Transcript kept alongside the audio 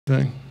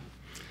Thing.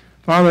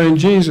 Father, in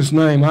Jesus'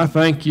 name, I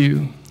thank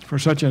you for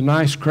such a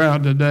nice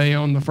crowd today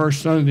on the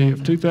first Sunday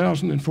of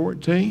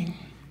 2014.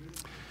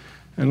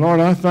 And Lord,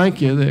 I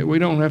thank you that we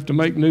don't have to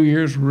make New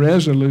Year's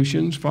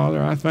resolutions.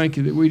 Father, I thank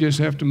you that we just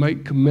have to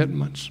make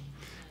commitments.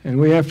 And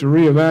we have to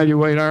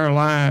reevaluate our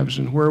lives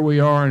and where we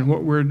are and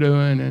what we're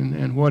doing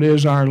and what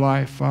is our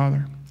life,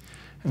 Father.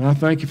 And I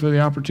thank you for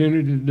the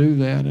opportunity to do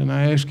that. And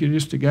I ask you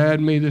just to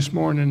guide me this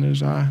morning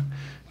as I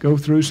go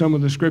through some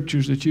of the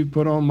scriptures that you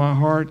put on my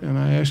heart, and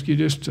I ask you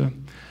just to,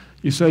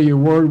 you say your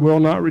word will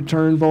not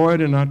return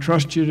void, and I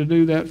trust you to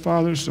do that,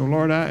 Father. So,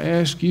 Lord, I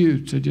ask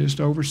you to just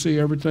oversee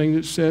everything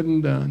that's said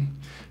and done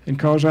and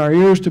cause our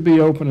ears to be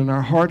open and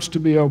our hearts to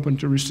be open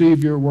to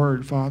receive your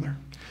word, Father.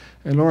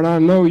 And, Lord, I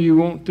know you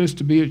want this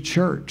to be a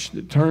church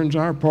that turns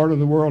our part of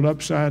the world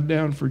upside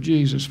down for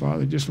Jesus,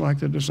 Father, just like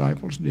the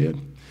disciples did.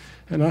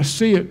 And I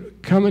see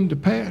it coming to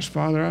pass,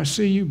 Father. I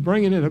see you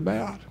bringing it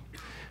about.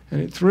 And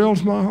it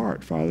thrills my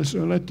heart, Father, so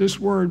let this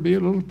word be a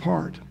little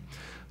part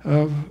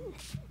of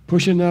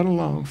pushing that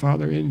along,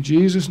 Father, in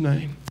Jesus'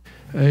 name.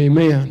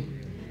 Amen.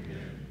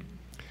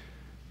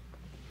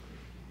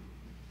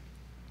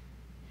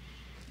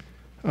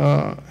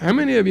 How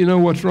many of you know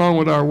what's wrong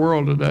with our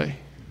world today?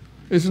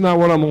 This is not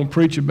what I'm going to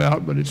preach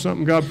about, but it's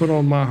something God put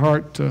on my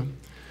heart to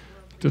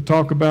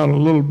talk about a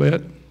little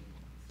bit.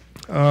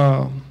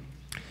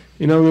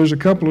 There's a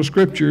couple of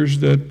scriptures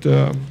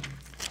that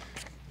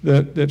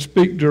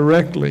speak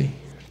directly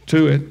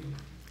to it.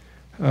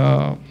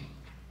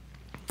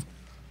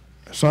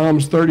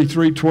 Psalms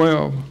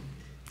 33:12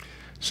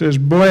 says,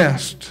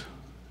 "Blessed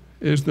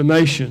is the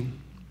nation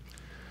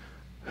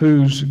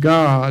whose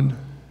God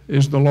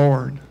is the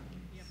Lord."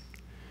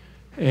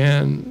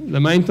 And the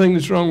main thing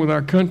that's wrong with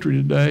our country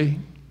today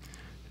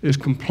is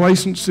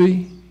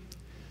complacency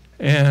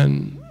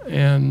and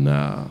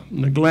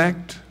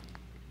neglect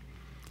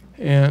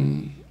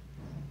and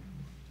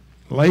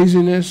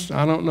laziness.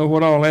 I don't know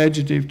what all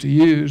adjective to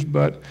use,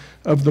 but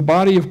of the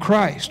body of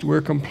Christ,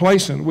 we're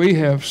complacent. We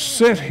have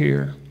sat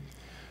here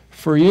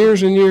for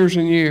years and years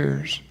and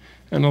years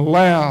and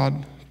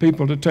allowed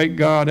people to take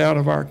God out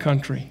of our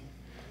country.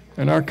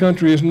 And our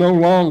country is no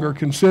longer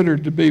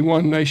considered to be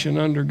one nation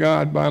under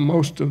God by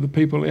most of the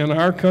people in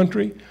our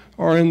country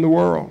or in the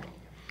world.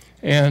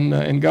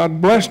 And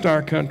God blessed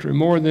our country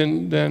more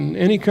than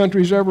any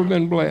country's ever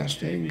been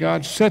blessed. And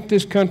God set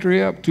this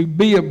country up to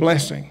be a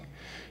blessing.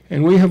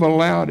 And we have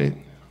allowed it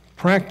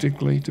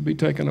practically to be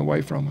taken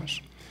away from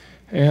us.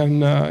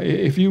 And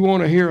if you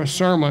want to hear a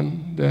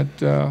sermon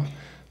that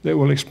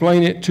will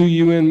explain it to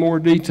you in more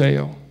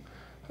detail,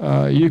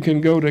 you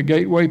can go to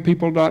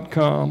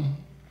gatewaypeople.com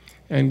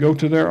and go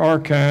to their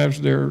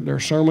archives, their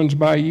sermons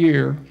by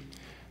year,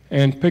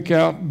 and pick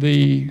out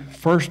the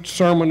first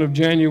sermon of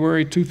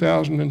January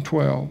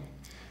 2012.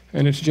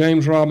 And it's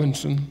James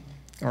Robinson,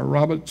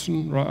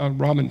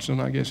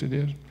 I guess it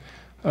is.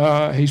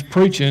 He's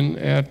preaching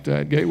at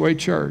Gateway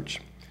Church,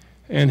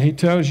 and he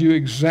tells you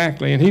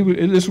exactly, and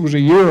this was a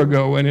year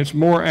ago, and it's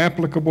more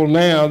applicable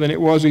now than it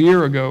was a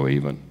year ago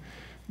even.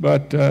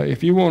 But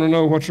if you want to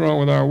know what's wrong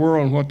with our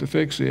world and what the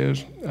fix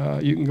is,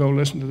 you can go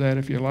listen to that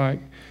if you like.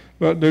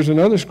 But there's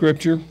another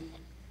scripture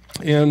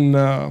in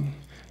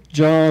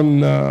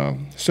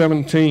John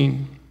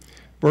 17,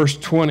 verse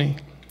 20.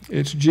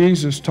 It's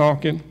Jesus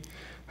talking.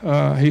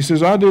 He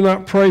says, "I do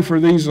not pray for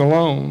these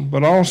alone,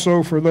 but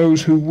also for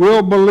those who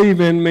will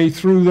believe in me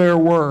through their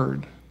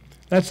word."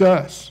 That's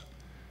us,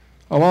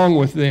 along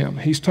with them.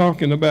 He's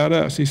talking about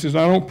us. He says,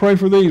 "I don't pray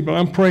for these, but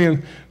I'm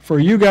praying for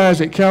you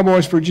guys at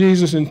Cowboys for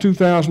Jesus in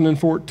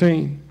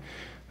 2014.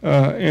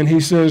 And he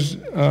says,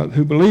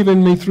 who believe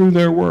in me through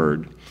their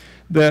word,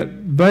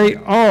 that they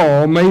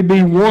all may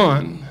be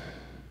one,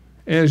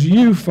 as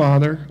you,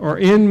 Father, are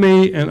in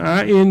me and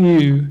I in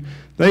you.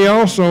 They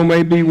also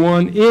may be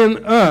one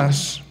in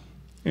us."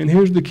 And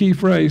here's the key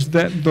phrase,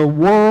 "that the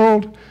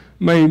world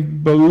may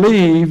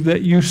believe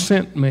that you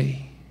sent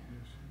me."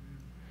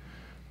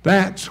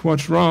 That's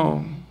what's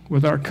wrong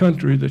with our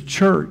country. The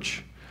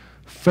church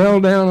fell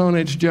down on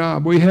its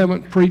job. We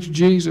haven't preached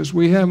Jesus.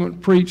 We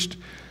haven't preached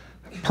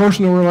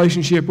personal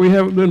relationship. We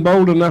haven't been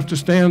bold enough to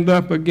stand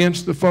up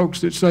against the folks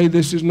that say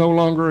this is no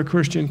longer a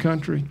Christian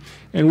country.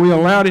 And we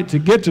allowed it to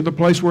get to the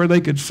place where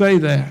they could say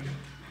that.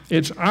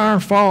 It's our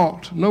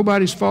fault,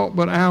 nobody's fault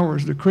but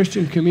ours, the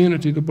Christian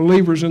community, the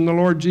believers in the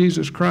Lord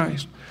Jesus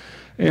Christ.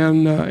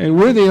 And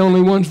we're the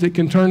only ones that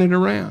can turn it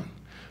around.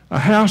 A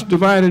house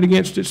divided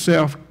against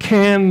itself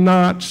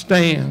cannot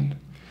stand.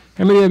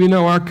 How many of you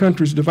know our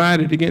country's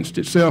divided against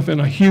itself in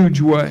a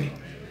huge way?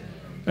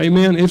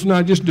 Amen? It's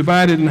not just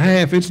divided in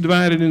half, it's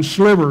divided in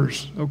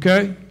slivers,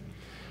 okay?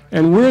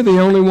 And we're the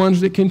only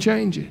ones that can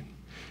change it.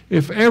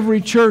 If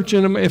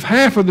if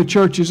half of the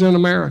churches in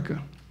America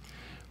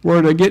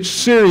were to get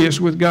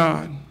serious with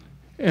God,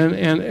 and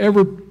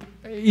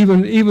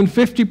even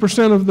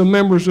 50% of the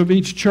members of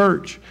each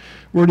church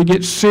were to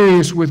get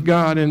serious with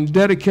God and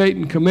dedicate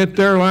and commit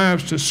their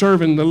lives to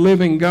serving the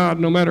living God,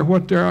 no matter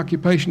what their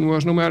occupation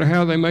was, no matter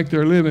how they make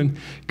their living,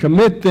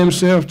 commit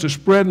themselves to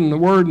spreading the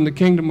word and the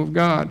kingdom of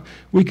God,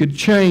 we could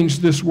change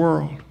this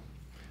world.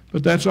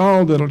 But that's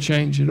all that'll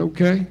change it,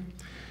 okay?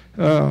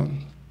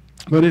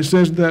 But it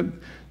says that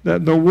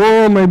the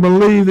world may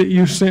believe that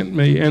you sent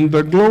me, and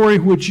the glory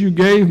which you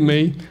gave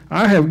me,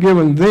 I have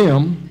given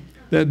them,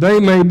 that they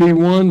may be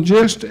one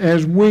just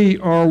as we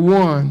are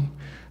one.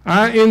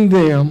 I in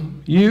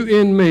them, you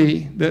in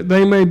me, that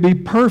they may be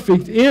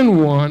perfect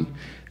in one,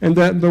 and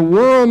that the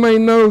world may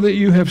know that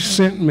you have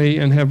sent me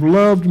and have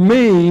loved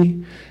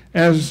me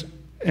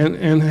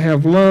and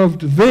have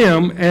loved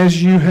them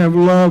as you have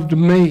loved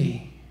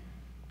me.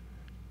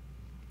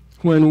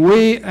 When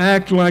we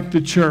act like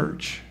the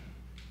church,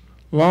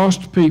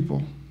 lost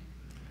people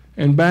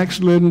and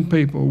backslidden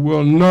people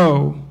will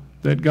know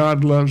that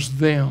God loves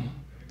them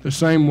the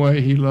same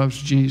way he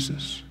loves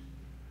Jesus.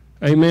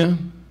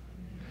 Amen?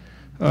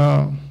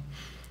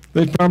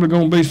 There's probably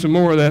going to be some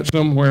more of that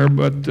somewhere,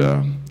 but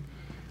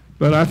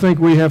I think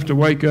we have to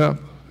wake up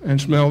and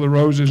smell the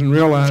roses and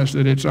realize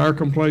that it's our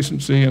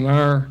complacency and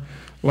our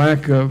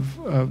lack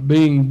of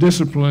being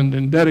disciplined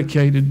and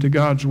dedicated to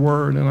God's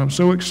Word. And I'm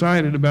so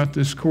excited about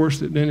this course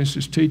that Dennis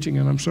is teaching,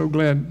 and I'm so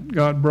glad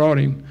God brought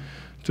him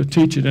to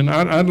teach it. And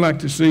I'd like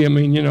to see, how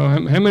many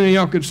of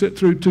y'all could sit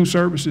through 2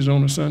 services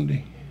on a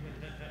Sunday?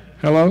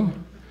 Hello?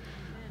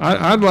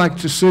 I'd like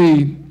to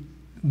see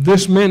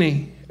this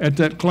many at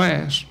that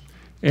class,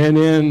 and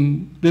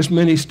then this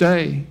many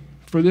stay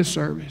for this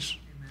service.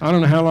 I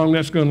don't know how long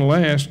that's going to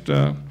last.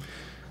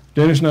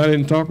 Dennis and I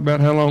didn't talk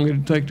about how long it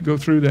would take to go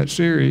through that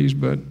series,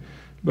 but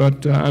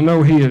I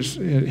know he's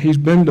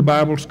been to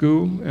Bible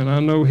school, and I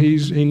know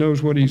he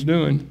knows what he's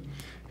doing,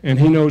 and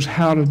he knows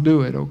how to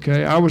do it,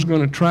 okay? I was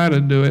going to try to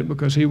do it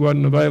because he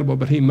wasn't available,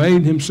 but he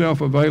made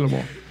himself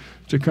available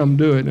to come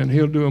do it, and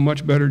he'll do a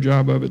much better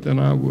job of it than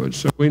I would,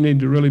 so we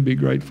need to really be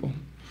grateful.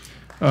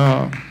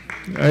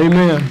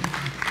 Amen.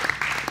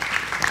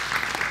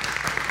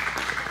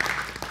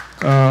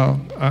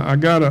 I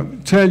got to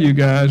tell you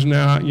guys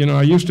now,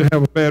 I used to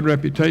have a bad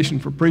reputation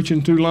for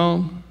preaching too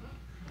long.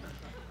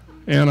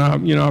 And,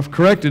 I've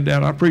corrected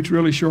that. I preach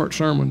really short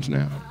sermons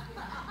now.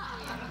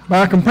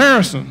 By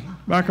comparison,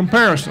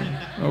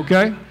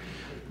 okay?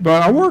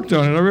 But I worked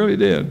on it, I really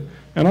did.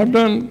 And I've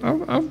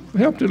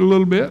helped it a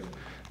little bit.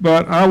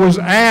 But I was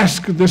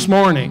asked this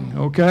morning,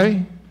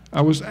 okay?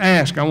 I was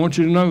asked. I want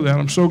you to know that.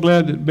 I'm so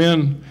glad that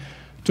Ben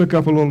took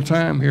up a little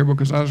time here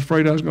because I was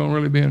afraid I was going to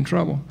really be in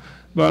trouble.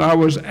 But I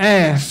was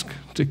asked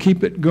to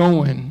keep it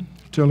going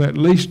till at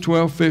least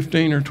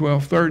 12:15 or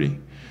 12:30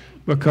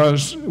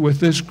 because with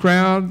this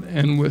crowd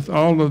and with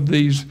all of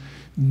these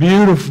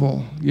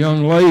beautiful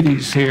young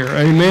ladies here,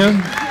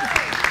 amen?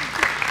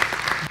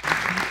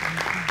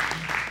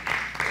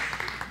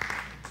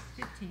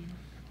 15.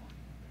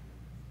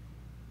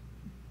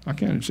 I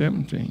counted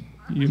 17.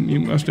 You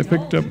must have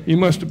picked up,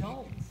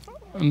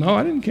 no,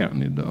 I didn't count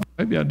any adults.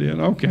 Maybe I did.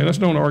 Okay, let's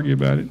don't argue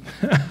about it.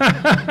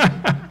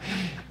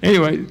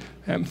 Anyway,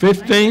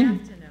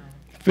 15?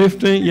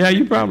 15? Yeah,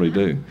 you probably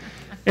do.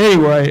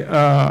 Anyway,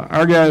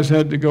 our guys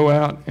had to go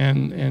out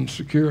and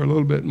secure a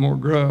little bit more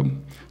grub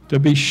to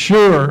be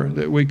sure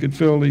that we could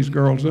fill these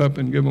girls up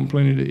and give them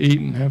plenty to eat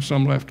and have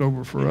some left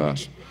over for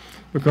us.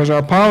 Because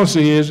our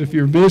policy is if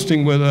you're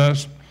visiting with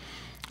us,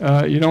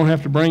 you don't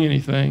have to bring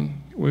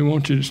anything. We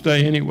want you to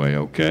stay anyway,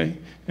 okay?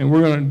 And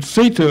we're going to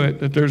see to it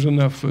that there's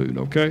enough food,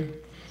 okay?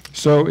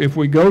 So if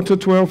we go to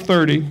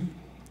 12:30,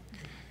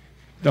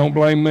 don't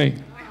blame me.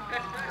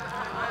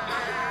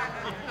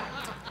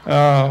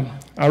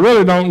 I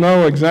really don't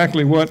know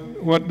exactly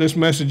what this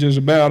message is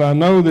about. I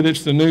know that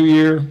it's the new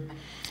year,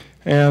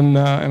 and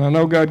I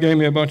know God gave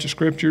me a bunch of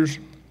scriptures,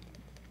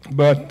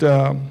 but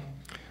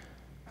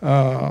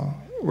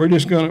we're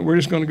just going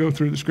to go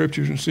through the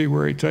scriptures and see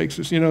where He takes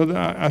us.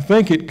 I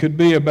think it could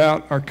be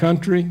about our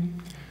country.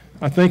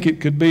 I think it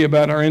could be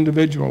about our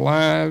individual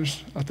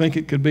lives. I think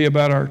it could be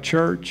about our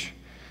church,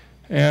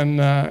 and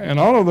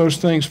all of those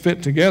things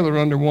fit together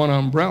under one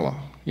umbrella.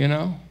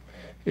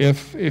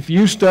 If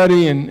you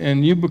study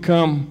and you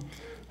become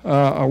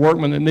a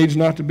workman that needs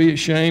not to be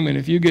ashamed, and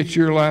if you get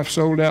your life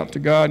sold out to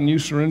God and you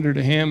surrender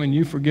to Him and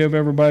you forgive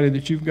everybody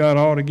that you've got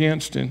aught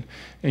against and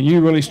you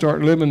really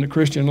start living the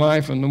Christian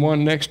life and the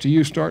one next to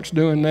you starts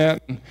doing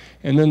that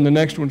and then the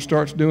next one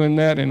starts doing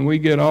that and we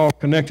get all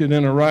connected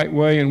in a right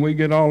way and we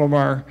get all of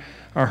our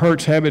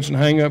hurts, habits, and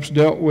hang-ups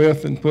dealt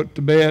with and put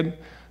to bed,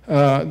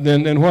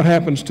 then what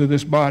happens to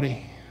this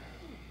body?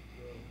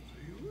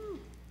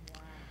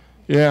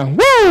 Yeah,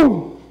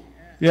 woo!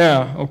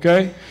 Yeah,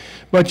 okay?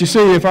 But you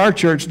see, if our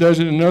church does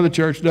it, another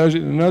church does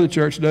it, another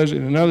church does it,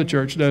 another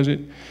church does it,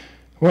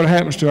 what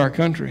happens to our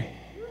country?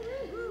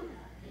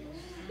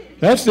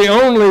 That's the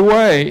only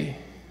way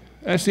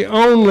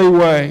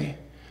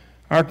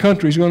our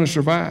country's going to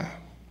survive,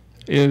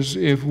 is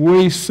if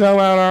we sell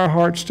out our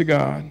hearts to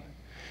God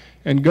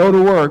and go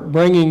to work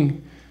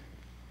bringing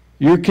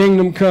your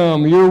kingdom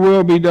come, your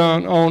will be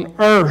done on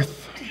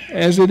earth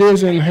as it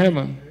is in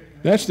heaven.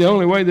 That's the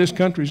only way this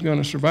country's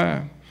going to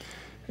survive.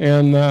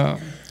 And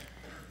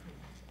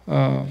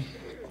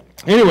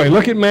anyway,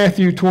 look at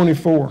Matthew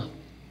 24,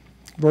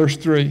 verse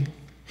 3.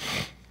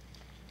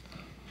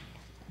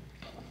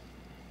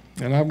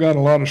 And I've got a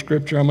lot of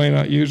scripture. I may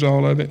not use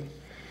all of it.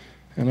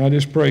 And I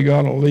just pray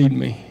God will lead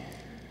me.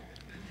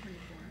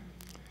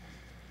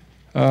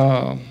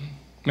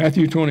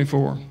 Matthew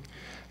 24.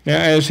 Now,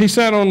 as he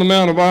sat on the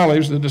Mount of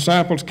Olives, the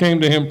disciples came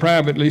to him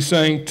privately,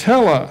 saying,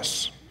 "Tell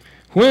us,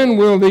 when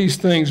will these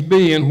things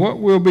be, and what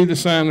will be the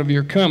sign of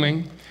your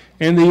coming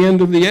and the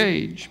end of the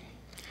age?"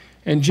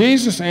 And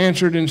Jesus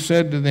answered and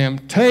said to them,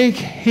 "Take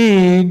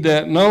heed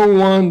that no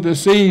one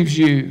deceives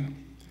you."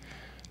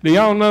 Do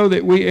y'all know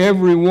that we,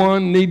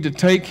 everyone, need to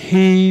take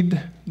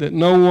heed that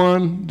no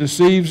one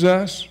deceives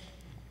us?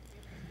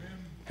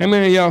 How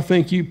many of y'all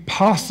think you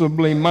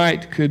possibly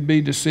could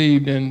be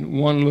deceived in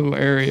one little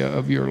area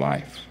of your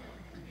life?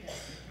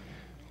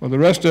 Well, the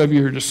rest of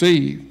you are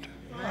deceived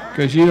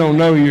because you don't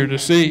know you're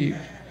deceived.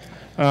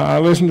 I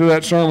listened to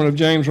that sermon of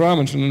James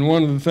Robinson, and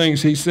one of the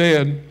things he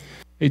said,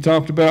 he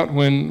talked about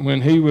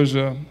when he was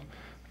a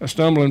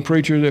stumbling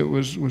preacher that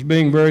was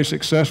being very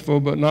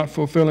successful but not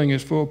fulfilling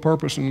his full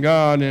purpose in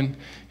God, and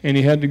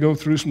he had to go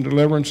through some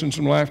deliverance and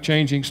some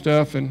life-changing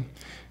stuff, and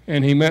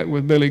he met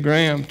with Billy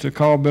Graham to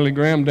call Billy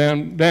Graham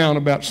down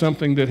about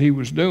something that he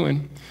was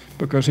doing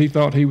because he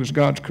thought he was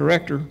God's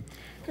corrector,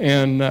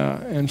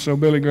 and so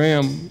Billy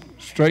Graham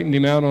straightened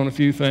him out on a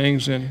few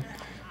things,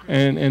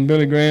 and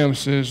Billy Graham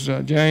says,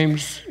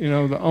 "James, you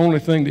know, the only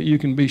thing that you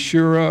can be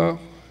sure of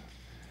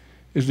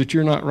is that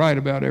you're not right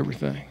about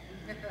everything."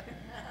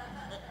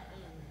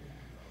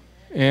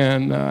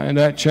 And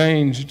that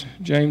changed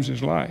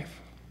James's life.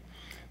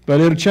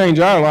 But it'll change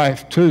our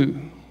life too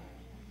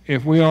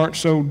if we aren't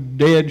so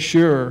dead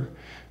sure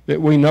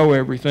that we know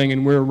everything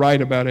and we're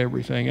right about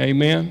everything.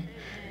 Amen?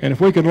 And if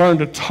we could learn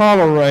to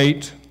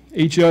tolerate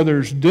each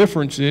other's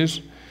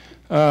differences,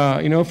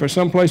 if there's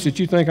some place that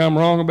you think I'm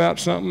wrong about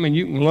something and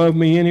you can love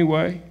me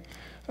anyway,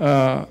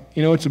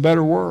 it's a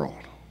better world.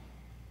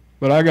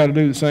 But I got to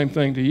do the same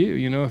thing to you,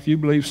 if you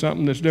believe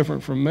something that's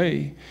different from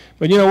me.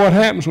 But you know what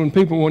happens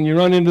when you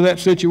run into that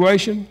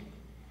situation?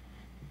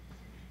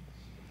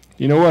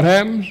 You know what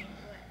happens?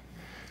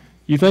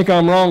 You think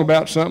I'm wrong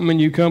about something and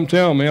you come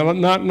tell me.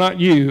 Not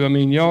you. I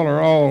mean, y'all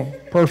are all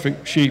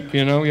perfect sheep,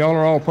 Y'all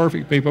are all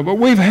perfect people. But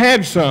we've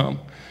had some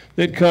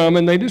that come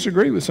and they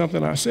disagree with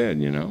something I said,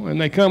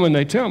 And they come and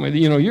they tell me,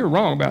 you're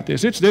wrong about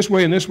this. It's this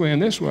way and this way and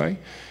this way.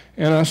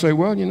 And I say,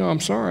 well,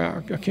 I'm sorry,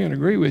 I can't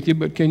agree with you,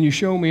 but can you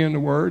show me in the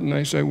Word? And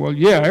they say, well,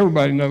 yeah,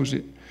 everybody knows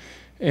it.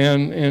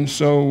 And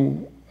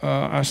so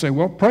I say,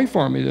 well, pray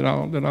for me that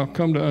I'll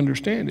come to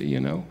understand it,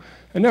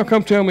 And they'll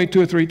come tell me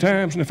 2 or 3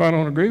 times, and if I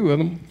don't agree with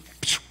them,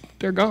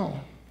 they're gone,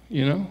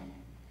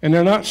 And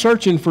they're not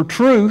searching for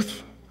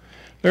truth.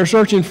 They're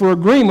searching for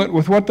agreement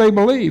with what they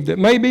believe that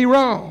may be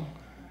wrong.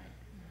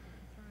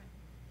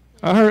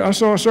 I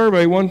saw a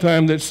survey one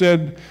time that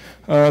said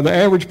the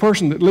average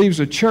person that leaves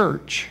a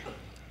church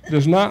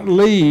does not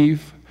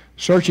leave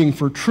searching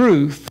for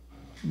truth.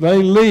 They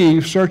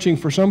leave searching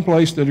for some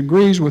place that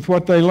agrees with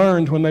what they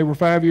learned when they were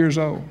 5 years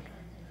old.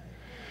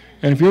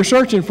 And if you're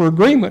searching for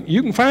agreement,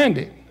 you can find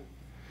it.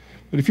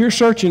 But if you're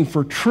searching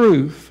for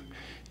truth,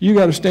 you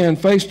got to stand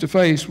face to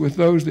face with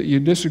those that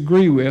you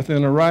disagree with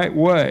in a right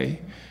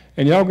way,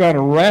 and y'all got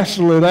to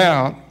wrestle it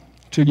out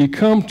till you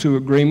come to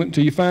agreement,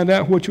 till you find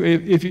out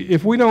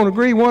if we don't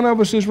agree, one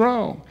of us is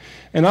wrong.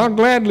 And I'll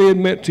gladly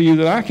admit to you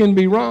that I can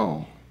be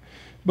wrong.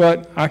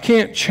 But I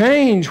can't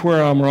change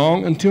where I'm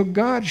wrong until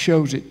God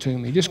shows it to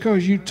me. Just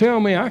because you tell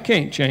me, I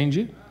can't change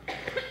it.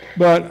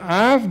 But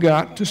I've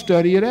got to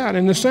study it out.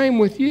 And the same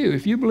with you.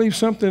 If you believe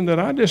something that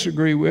I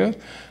disagree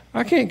with,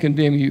 I can't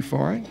condemn you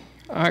for it.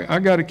 I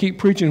got to keep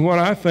preaching what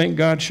I think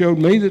God showed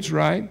me that's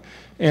right.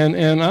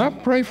 And I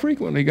pray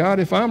frequently, God,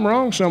 if I'm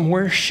wrong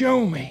somewhere,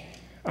 show me.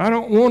 I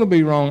don't want to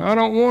be wrong. I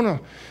don't want to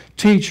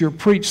teach or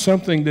preach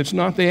something that's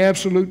not the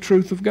absolute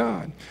truth of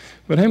God.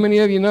 But how many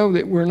of you know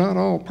that we're not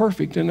all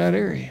perfect in that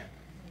area?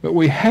 But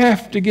we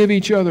have to give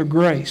each other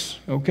grace,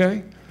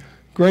 okay?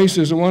 Grace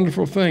is a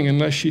wonderful thing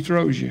unless she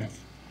throws you.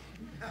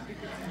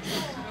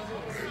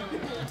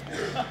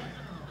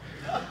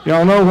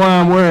 Y'all know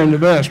why I'm wearing the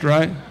vest,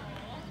 right?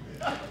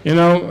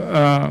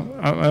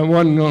 I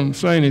wasn't going to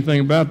say anything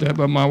about that,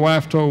 but my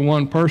wife told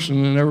one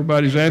person, and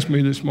everybody's asked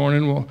me this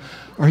morning, well,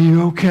 are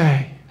you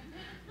okay?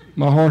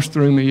 My horse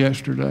threw me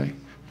yesterday,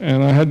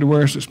 and I had to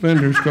wear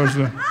suspenders because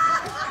the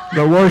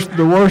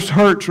worst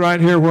hurts right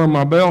here where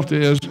my belt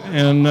is,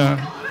 and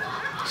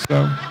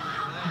so,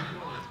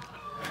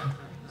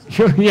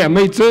 yeah,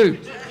 me too.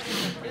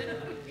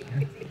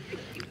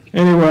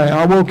 Anyway,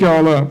 I woke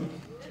y'all up.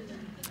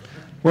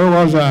 Where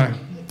was I?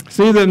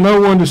 See that no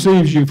one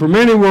deceives you, for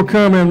many will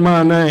come in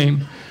my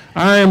name.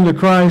 I am the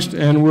Christ,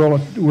 and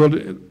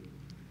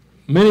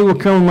many will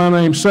come in my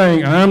name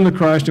saying, I am the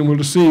Christ, and will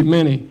deceive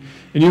many.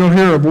 And you'll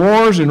hear of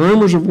wars and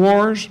rumors of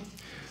wars.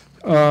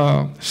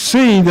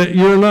 See that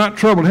you're not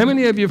troubled. How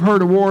many of you have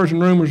heard of wars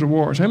and rumors of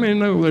wars? How many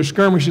know there's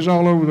skirmishes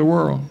all over the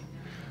world?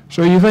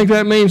 So you think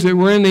that means that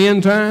we're in the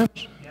end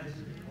times?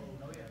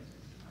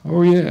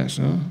 Oh, yes,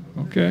 huh?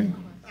 Okay.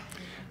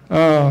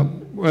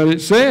 Well,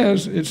 it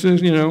says,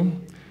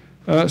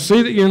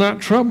 see that you're not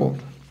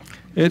troubled.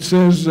 It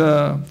says,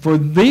 for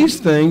these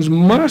things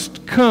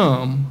must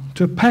come to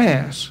to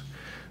pass,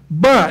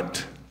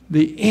 but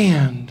the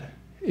end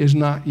is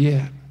not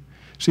yet.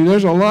 See,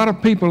 there's a lot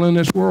of people in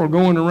this world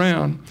going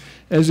around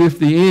as if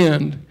the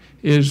end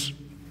is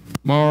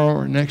tomorrow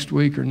or next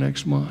week or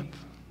next month.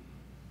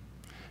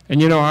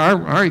 And you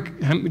know,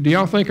 do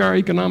y'all think our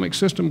economic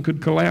system could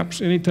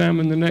collapse anytime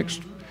in the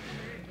next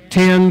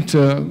 10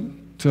 to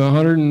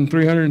 100 and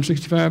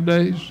 365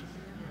 days?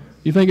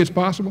 You think it's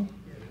possible?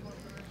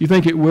 You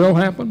think it will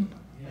happen?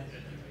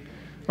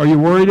 Are you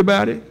worried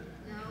about it?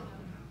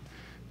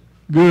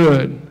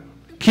 Good.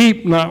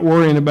 Keep not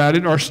worrying about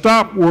it, or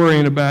stop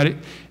worrying about it,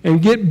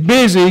 and get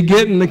busy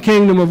getting the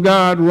kingdom of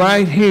God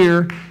right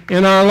here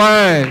in our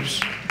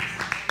lives.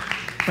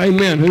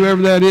 Amen.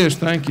 Whoever that is,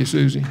 thank you,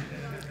 Susie.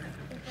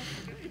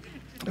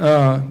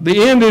 The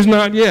end is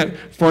not yet.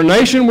 For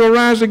nation will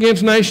rise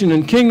against nation,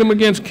 and kingdom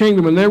against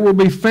kingdom, and there will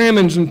be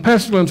famines and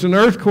pestilence and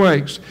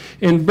earthquakes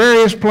in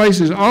various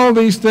places. All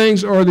these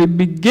things are the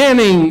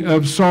beginning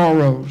of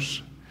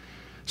sorrows.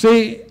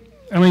 See,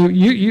 I mean,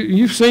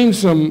 you've seen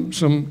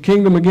some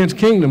kingdom against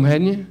kingdom,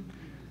 hadn't you?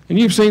 And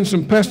you've seen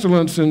some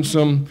pestilence and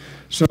some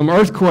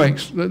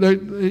earthquakes.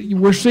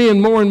 We're seeing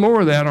more and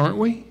more of that, aren't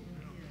we?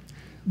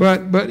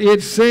 But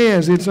it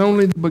says it's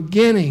only the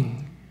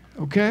beginning,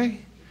 okay?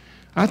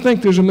 I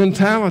think there's a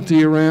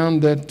mentality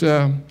around that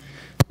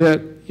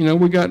you know,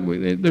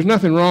 there's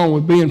nothing wrong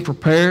with being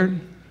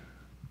prepared.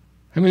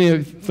 How many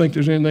of you think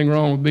there's anything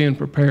wrong with being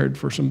prepared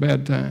for some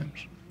bad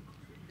times?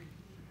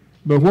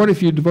 But what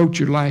if you devote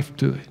your life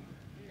to it?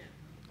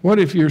 What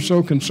if you're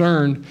so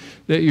concerned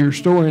that you're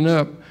storing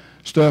up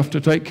stuff to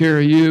take care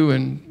of you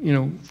and, you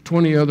know,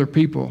 20 other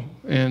people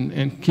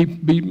and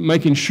keep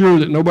making sure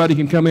that nobody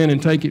can come in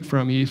and take it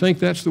from you? You think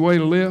that's the way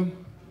to live?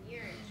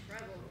 You're in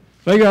trouble.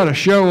 They got a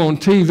show on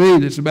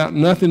TV that's about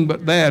nothing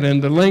but that,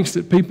 and the lengths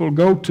that people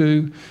go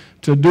to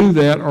do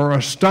that are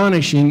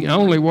astonishing. I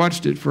only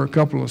watched it for a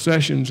couple of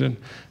sessions, and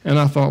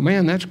I thought,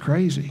 man, that's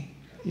crazy.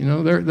 You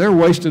know, they're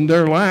wasting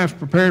their lives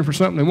preparing for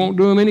something that won't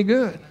do them any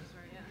good.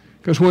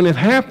 Because when it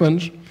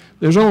happens,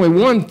 there's only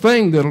one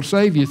thing that'll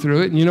save you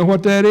through it, and you know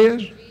what that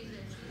is?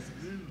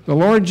 The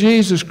Lord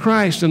Jesus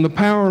Christ and the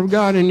power of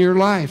God in your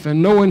life,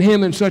 and knowing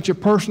Him in such a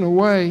personal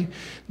way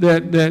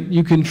that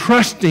you can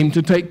trust Him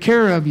to take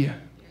care of you.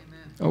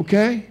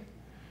 Okay?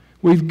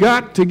 We've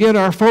got to get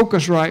our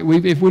focus right.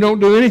 If we don't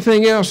do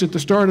anything else at the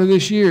start of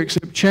this year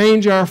except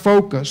change our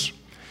focus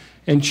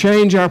and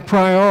change our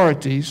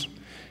priorities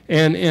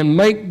and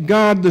make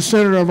God the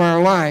center of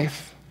our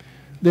life,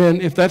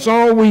 then if that's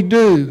all we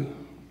do,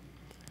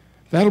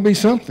 that'll be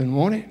something,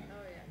 won't it?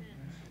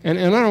 And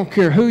I don't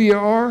care who you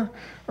are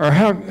or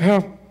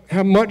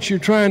how much you're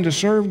trying to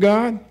serve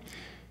God,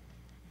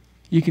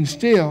 you can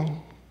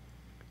still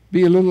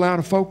be a little out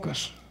of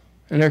focus.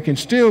 And there can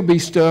still be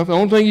stuff. The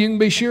only thing you can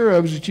be sure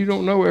of is that you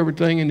don't know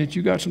everything and that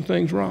you got some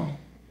things wrong.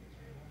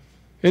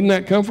 Isn't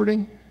that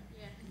comforting?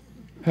 Yeah.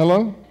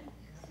 Hello?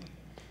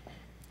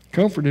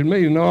 Comforted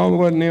me to know I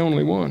wasn't the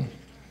only one.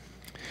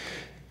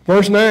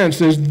 Verse 9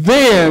 says,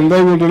 then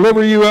they will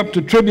deliver you up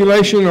to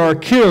tribulation or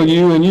kill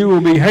you, and you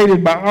will be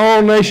hated by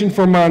all nations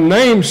for my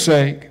name's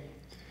sake.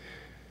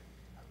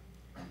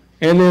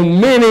 And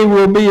then many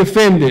will be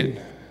offended.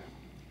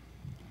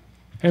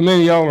 How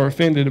many of y'all are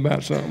offended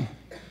about something?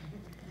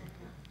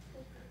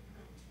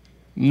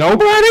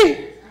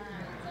 Nobody?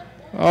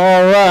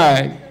 All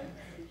right.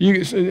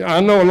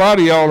 I know a lot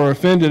of y'all are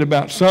offended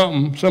about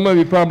something. Some of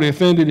you probably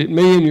offended at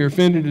me, and you're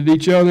offended at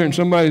each other, and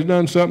somebody's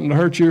done something to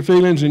hurt your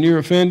feelings, and you're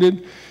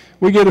offended.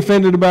 We get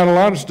offended about a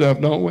lot of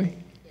stuff, don't we?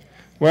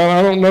 Well,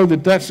 I don't know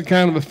that that's the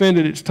kind of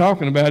offended it's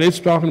talking about. It's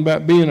talking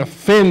about being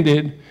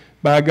offended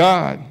by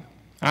God,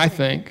 I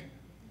think,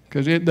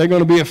 because they're going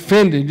to be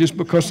offended just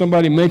because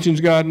somebody mentions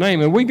God's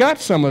name. And we got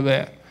some of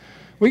that.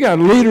 We got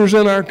leaders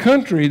in our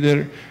country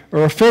that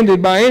are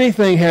offended by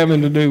anything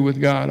having to do with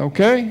God,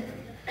 okay?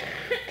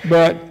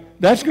 But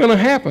that's going to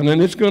happen,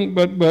 and it's going.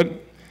 But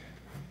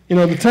you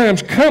know, the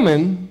time's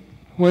coming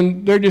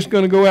when they're just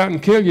going to go out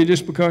and kill you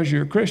just because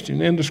you're a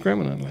Christian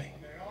indiscriminately,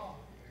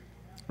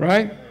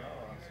 right?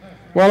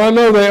 Well, I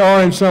know they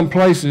are in some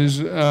places,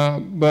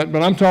 but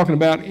I'm talking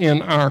about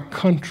in our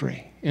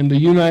country, in the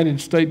United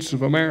States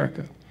of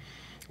America.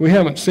 We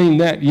haven't seen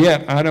that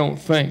yet, I don't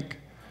think,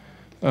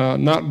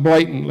 not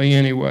blatantly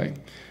anyway.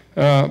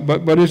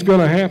 But it's going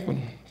to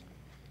happen.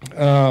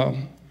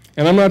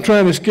 And I'm not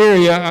trying to scare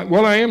you.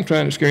 Well, I am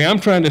trying to scare you. I'm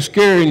trying to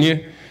scare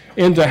you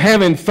into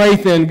having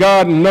faith in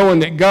God and knowing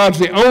that God's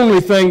the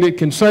only thing that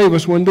can save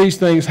us when these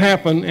things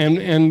happen,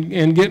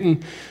 and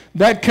getting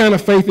that kind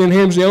of faith in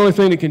Him is the only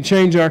thing that can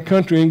change our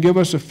country and give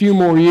us a few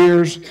more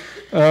years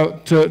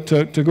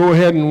to go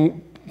ahead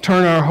and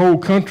turn our whole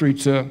country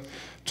to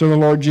the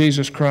Lord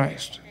Jesus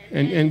Christ.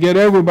 And get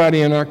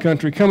everybody in our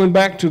country coming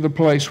back to the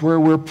place where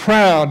we're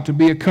proud to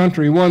be a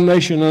country, one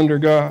nation under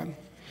God.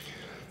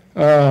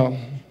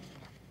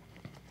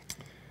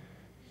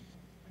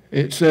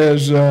 It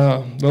says,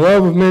 the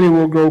love of many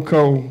will grow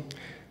cold.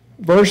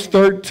 Verse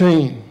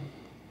 13,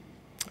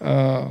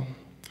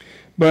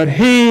 but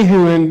he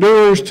who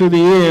endures to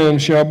the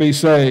end shall be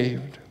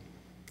saved.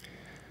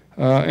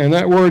 And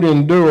that word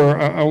endure,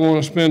 I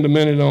want to spend a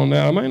minute on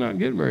that. I may not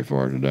get very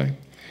far today.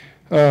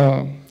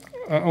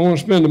 I want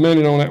to spend a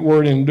minute on that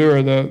word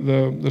endure.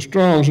 The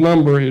Strong's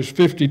number is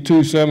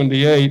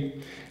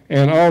 5278,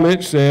 and all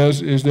it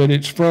says is that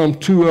it's from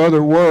two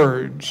other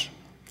words.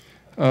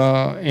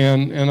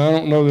 And I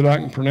don't know that I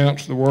can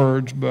pronounce the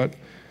words, but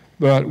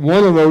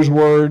one of those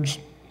words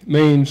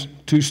means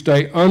to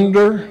stay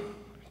under,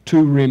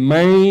 to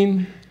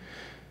remain,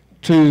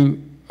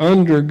 to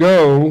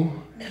undergo,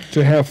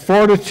 to have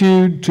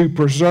fortitude, to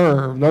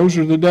preserve. Those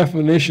are the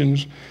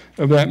definitions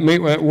of that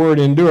word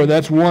endure.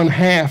 That's one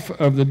half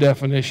of the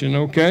definition,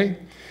 okay?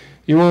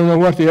 You want to know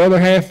what the other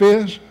half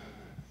is?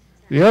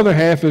 The other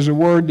half is a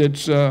word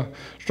that's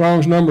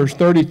Strong's number is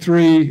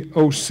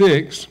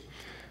 3306,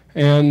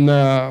 and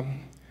I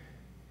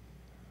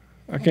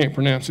can't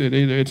pronounce it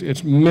either.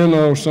 It's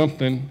minnow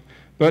something,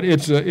 but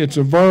it's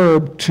a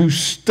verb to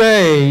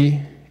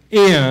stay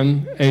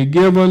in a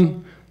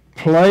given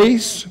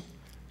place,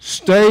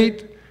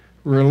 state,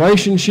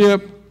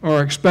 relationship,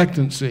 or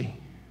expectancy.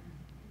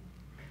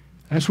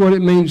 That's what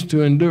it means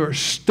to endure.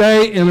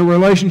 Stay in a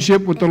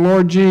relationship with the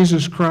Lord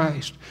Jesus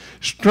Christ,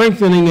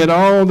 strengthening it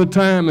all the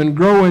time and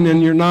growing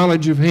in your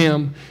knowledge of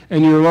Him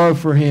and your love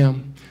for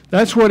Him.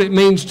 That's what it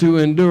means to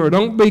endure.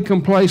 Don't be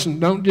complacent.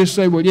 Don't just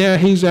say, well, yeah,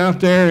 He's out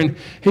there and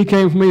He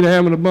came for me to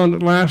have an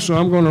abundant life, so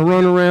I'm going to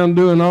run around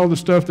doing all the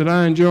stuff that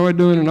I enjoy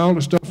doing and all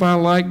the stuff I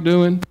like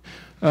doing.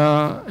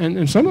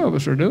 And some of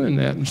us are doing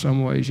that in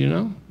some ways, you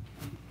know.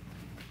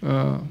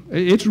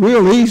 It's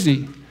real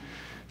easy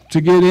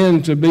to get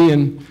into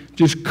being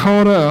just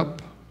caught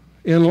up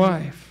in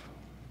life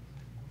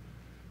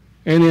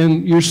and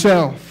in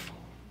yourself.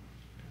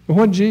 But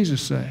what did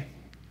Jesus say?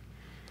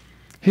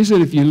 He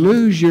said, if you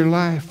lose your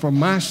life for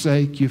my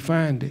sake, you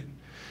find it.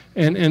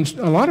 And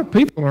a lot of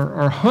people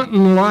are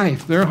hunting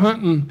life. They're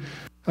hunting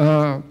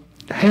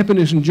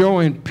happiness and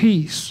joy and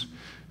peace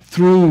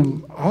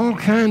through all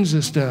kinds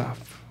of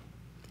stuff.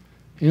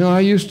 You know,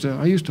 I used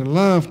to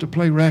love to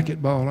play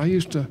racquetball. I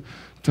used to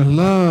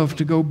love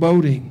to go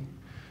boating.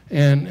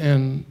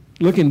 And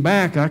looking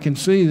back, I can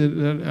see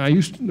that I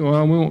used to,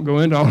 well, we won't go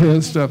into all the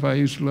other stuff I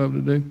used to love to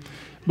do.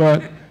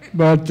 But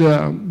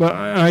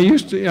I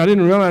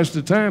didn't realize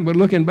at the time, but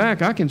looking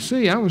back, I can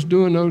see I was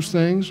doing those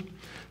things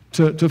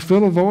to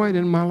fill a void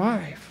in my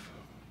life.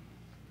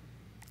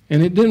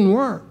 And it didn't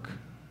work.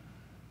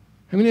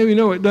 How many of you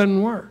know it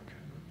doesn't work?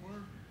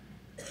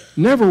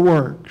 Never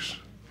works.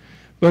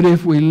 But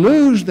if we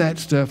lose that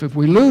stuff, if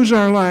we lose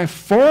our life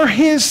for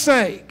His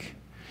sake,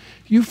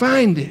 you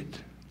find it.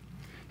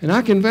 And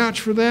I can vouch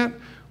for that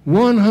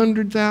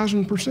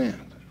 100,000%.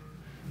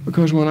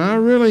 Because when I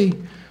really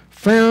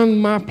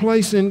found my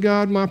place in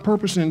God, my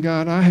purpose in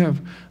God, I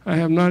have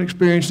not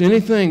experienced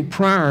anything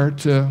prior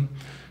to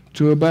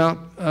about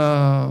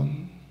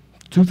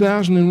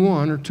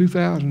 2001 or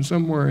 2000,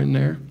 somewhere in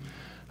there.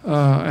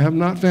 I have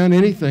not found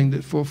anything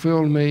that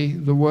fulfilled me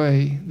the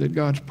way that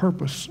God's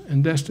purpose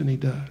and destiny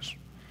does.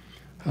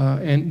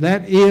 And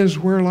that is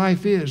where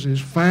life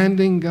is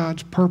finding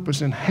God's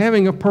purpose and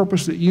having a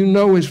purpose that you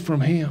know is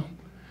from Him.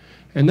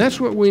 And that's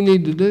what we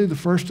need to do the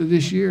first of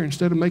this year.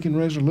 Instead of making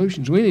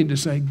resolutions, we need to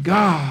say,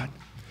 God,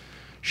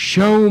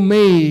 show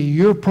me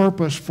your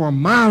purpose for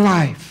my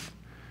life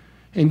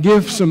and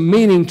give some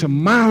meaning to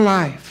my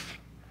life.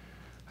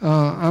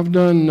 I've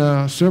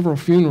done several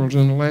funerals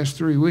in the last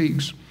 3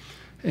 weeks,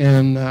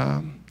 and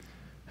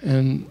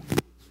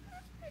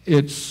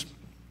it's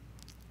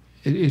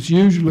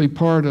usually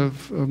part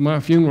of my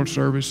funeral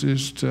service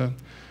is to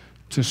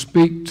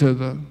speak to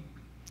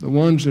the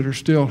ones that are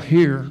still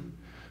here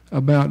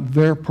about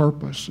their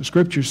purpose. The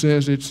Scripture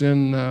says, it's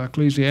in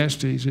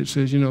Ecclesiastes, it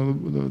says, you know,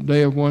 the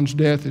day of one's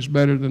death is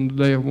better than the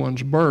day of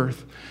one's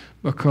birth,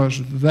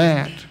 because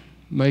that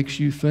makes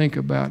you think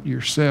about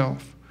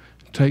yourself.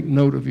 Take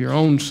note of your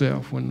own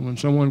self. When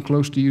someone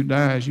close to you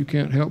dies, you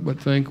can't help but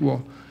think,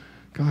 well,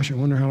 gosh, I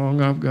wonder how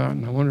long I've got,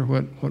 and I wonder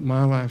what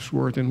my life's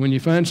worth. And when you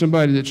find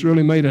somebody that's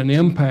really made an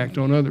impact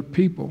on other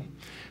people,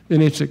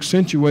 then it's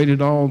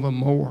accentuated all the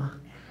more,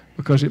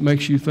 because it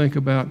makes you think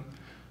about,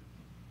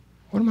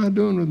 what am I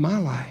doing with my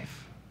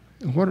life?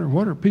 And what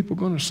are people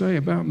going to say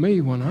about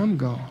me when I'm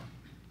gone?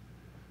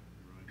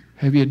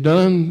 Have you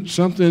done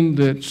something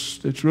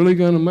that's really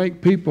going to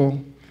make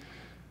people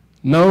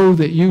know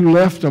that you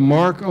left a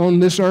mark on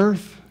this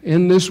earth,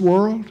 in this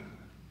world?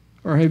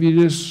 Or have you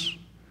just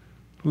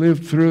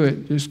lived through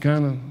it, just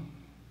kind of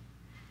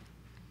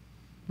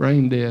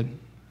brain dead,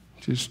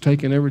 just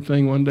taking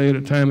everything one day at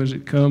a time as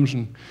it comes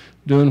and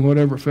doing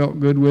whatever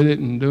felt good with it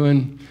and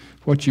doing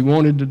what you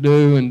wanted to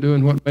do and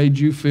doing what made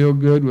you feel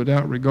good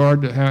without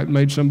regard to how it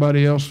made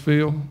somebody else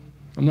feel?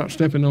 I'm not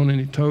stepping on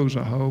any toes,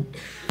 I hope.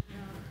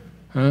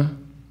 Huh?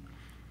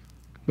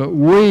 But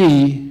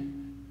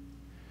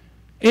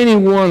any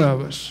one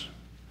of us,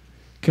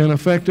 can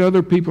affect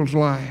other people's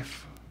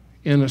life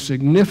in a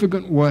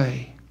significant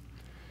way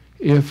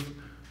if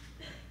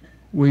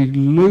we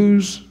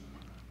lose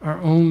our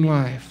own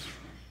life.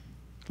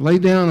 Lay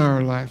down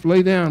our life.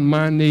 Lay down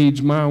my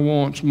needs, my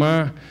wants,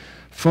 my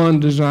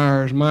fun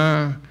desires,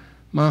 my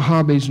my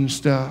hobbies and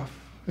stuff.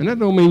 And that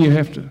don't mean you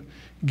have to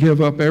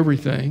give up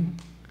everything.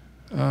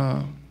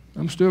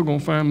 I'm still going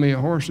to find me a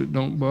horse that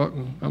don't buck,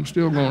 and I'm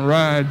still going to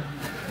ride,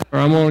 or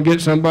I'm going to get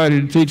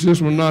somebody to teach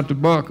this one not to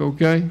buck,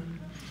 okay?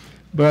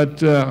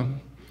 But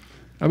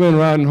I've been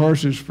riding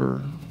horses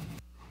for,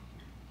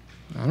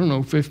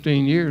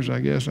 15 years, I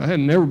guess. I had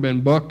never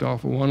been bucked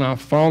off of one.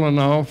 I've fallen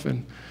off,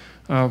 and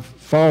I've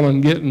fallen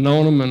getting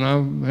on them, and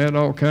I've had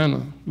all kind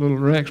of little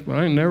wrecks, but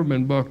I ain't never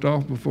been bucked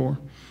off before.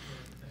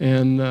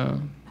 And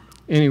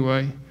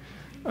anyway,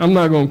 I'm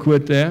not going to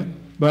quit that,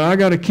 but I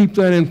got to keep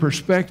that in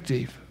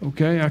perspective,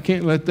 okay? I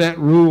can't let that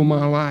rule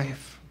my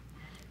life,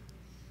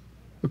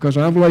 because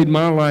I've laid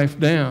my life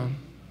down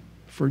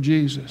for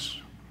Jesus.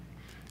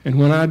 And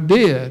when I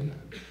did,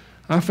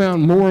 I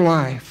found more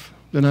life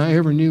than I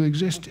ever knew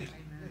existed.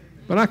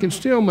 But I can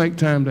still make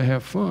time to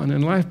have fun,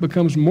 and life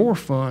becomes more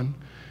fun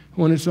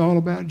when it's all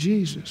about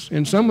Jesus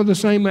and some of the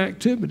same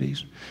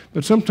activities.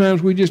 But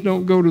sometimes we just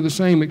don't go to the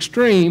same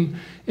extreme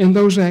in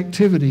those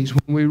activities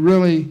when we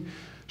really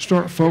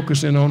start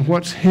focusing on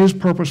what's His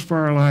purpose for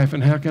our life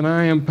and how can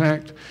I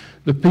impact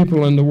the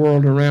people in the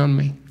world around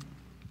me.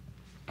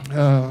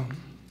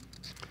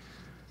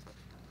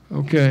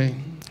 Okay,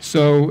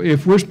 so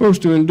if we're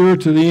supposed to endure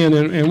to the end,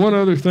 and one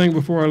other thing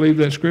before I leave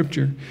that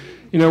scripture,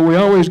 we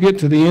always get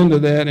to the end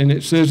of that, and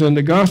it says, and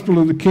the gospel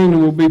of the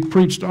kingdom will be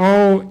preached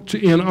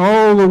in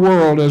all the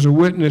world as a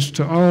witness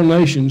to all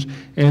nations,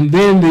 and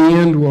then the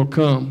end will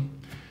come.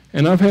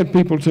 And I've had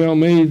people tell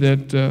me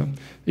that,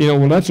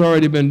 well, that's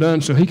already been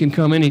done, so He can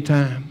come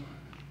anytime.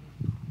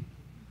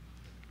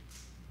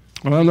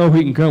 Well, I know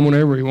He can come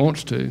whenever He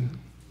wants to,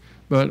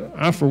 but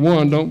I, for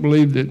one, don't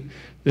believe that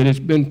it's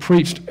been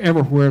preached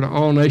everywhere to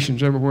all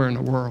nations everywhere in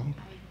the world.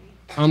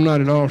 I'm not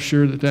at all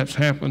sure that that's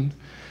happened.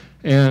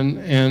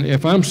 And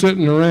if I'm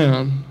sitting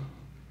around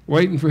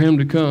waiting for Him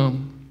to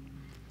come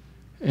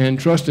and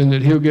trusting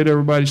that He'll get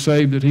everybody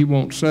saved that He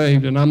won't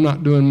save, and I'm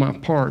not doing my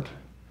part,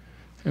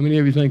 how many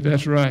of you think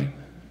that's right?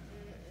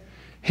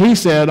 He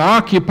said,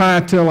 occupy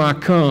till I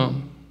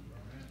come.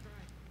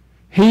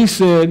 He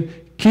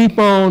said, keep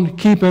on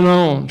keeping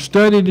on.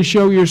 Study to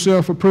show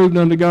yourself approved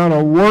unto God,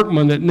 a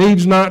workman that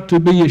needs not to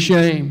be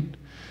ashamed.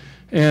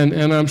 And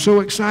I'm so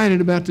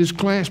excited about this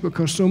class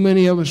because so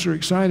many of us are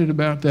excited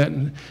about that.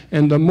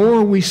 And the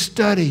more we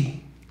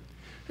study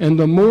and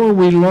the more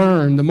we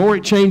learn, the more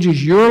it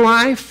changes your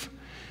life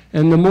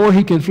and the more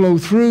He can flow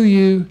through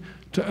you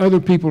to other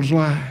people's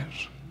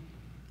lives.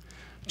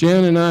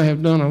 Jan and I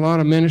have done a lot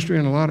of ministry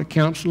and a lot of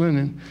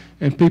counseling,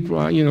 and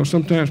people,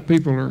 sometimes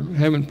people are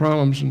having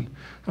problems, and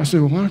I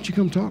said, well, why don't you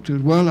come talk to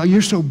us? Well,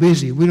 you're so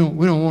busy. We don't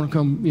want to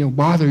come,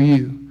 bother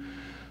you.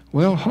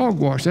 Well,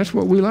 hogwash, that's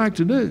what we like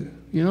to do.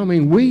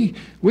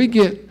 We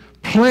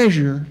get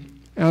pleasure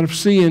out of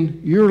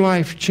seeing your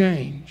life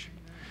change.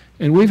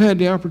 And we've had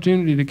the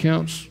opportunity to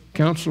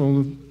counsel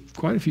with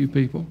quite a few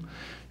people.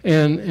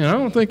 And I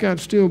don't think I'd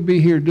still be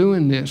here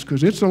doing this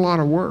because it's a lot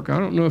of work. I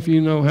don't know if you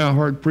know how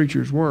hard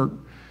preachers work,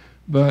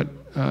 but,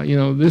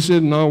 this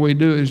isn't all we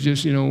do is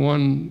just,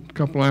 one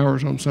couple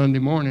hours on Sunday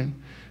morning.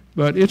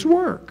 But it's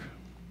work.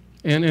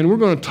 And we're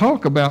going to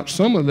talk about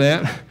some of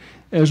that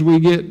as we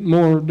get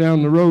more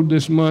down the road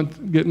this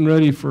month, getting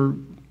ready for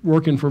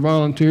working for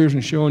volunteers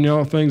and showing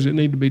y'all things that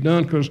need to be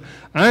done, because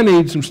I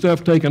need some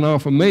stuff taken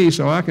off of me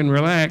so I can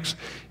relax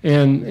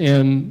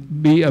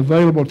and be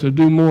available to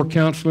do more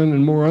counseling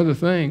and more other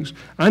things.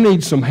 I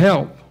need some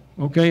help,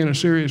 okay, in a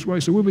serious way.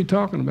 So we'll be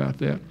talking about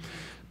that.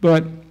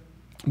 But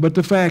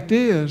the fact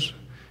is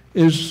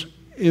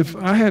if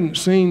I hadn't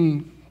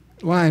seen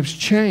lives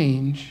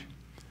change,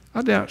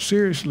 I doubt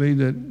seriously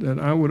that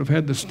I would have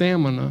had the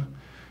stamina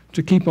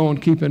to keep on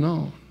keeping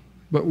on.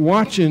 But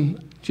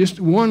watching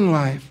just one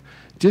life,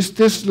 just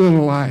this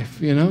little life,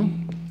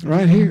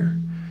 right here.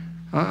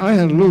 I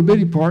had a little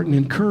bitty part in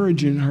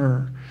encouraging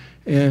her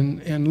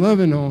and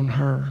loving on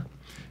her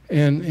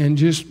and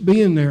just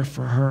being there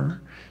for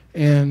her.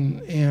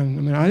 And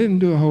I didn't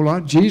do a whole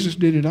lot. Jesus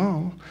did it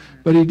all.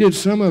 But He did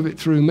some of it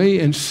through me.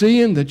 And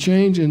seeing the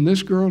change in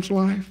this girl's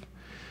life,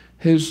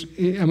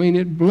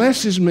 it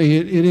blesses me.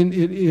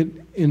 It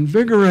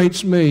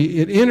invigorates me.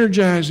 It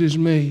energizes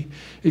me.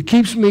 It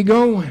keeps me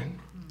going.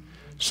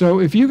 So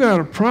if you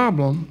got a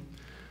problem,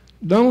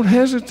 don't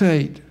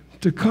hesitate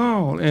to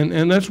call.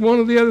 And that's one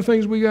of the other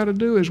things we got to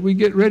do as we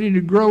get ready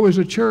to grow as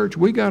a church.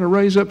 We got to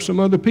raise up some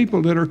other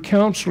people that are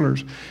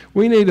counselors.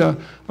 We need a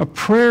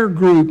prayer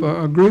group,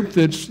 a group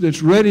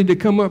that's ready to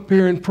come up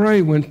here and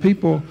pray when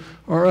people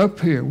are up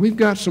here. We've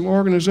got some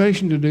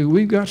organization to do.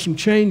 We've got some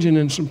changing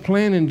and some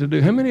planning to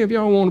do. How many of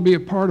y'all want to be a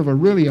part of a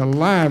really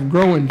alive,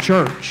 growing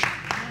church?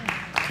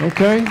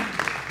 Okay?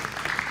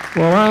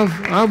 Well,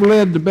 I've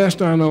led the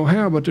best I know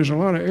how, but there's a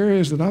lot of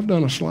areas that I've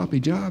done a sloppy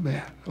job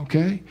at,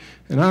 okay?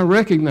 And I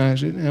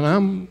recognize it, and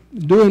I'm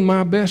doing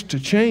my best to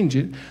change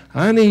it.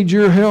 I need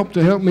your help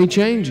to help me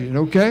change it,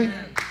 okay?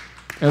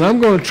 And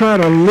I'm going to try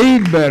to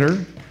lead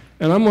better,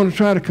 and I'm going to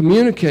try to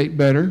communicate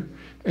better,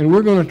 and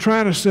we're going to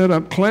try to set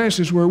up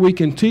classes where we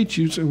can teach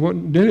you. So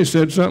what Dennis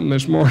said something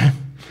this morning.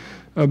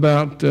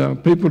 about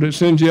people that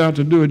send you out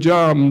to do a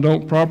job and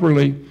don't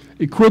properly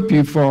equip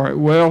you for it.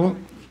 Well,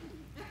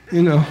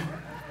 you know,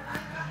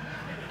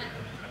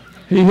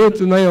 he hit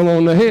the nail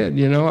on the head,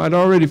 you know. I'd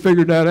already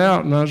figured that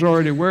out, and I was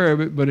already aware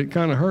of it, but it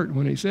kind of hurt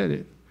when he said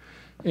it.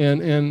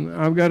 And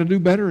I've got to do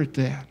better at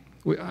that.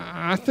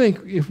 I think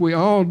if we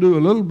all do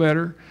a little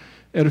better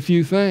at a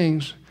few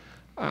things,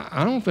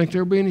 I don't think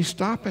there'll be any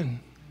stopping,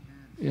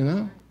 you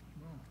know.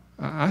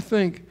 I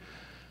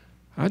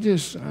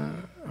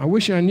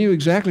wish I knew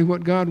exactly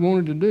what God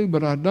wanted to do,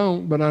 but I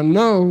don't. But I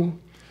know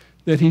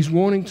that he's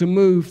wanting to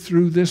move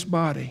through this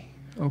body,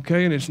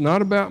 okay? And it's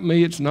not about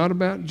me. It's not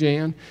about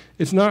Jan.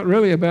 It's not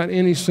really about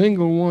any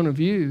single one of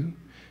you.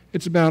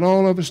 It's about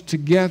all of us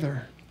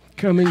together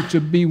coming to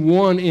be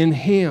one in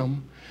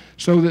him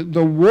so that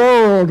the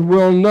world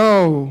will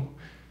know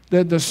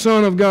that the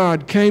Son of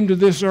God came to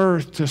this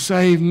earth to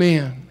save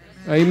men.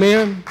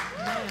 Amen?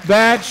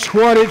 That's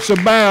what it's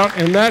about,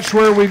 and that's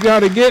where we've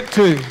got to get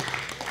to.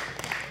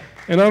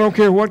 And I don't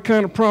care what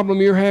kind of problem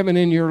you're having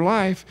in your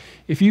life,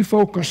 if you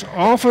focus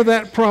off of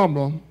that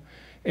problem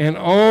and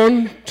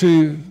on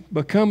to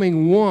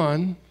becoming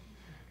one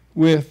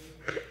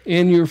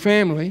in your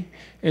family,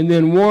 and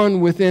then one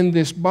within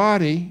this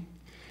body,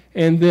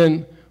 and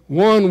then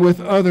one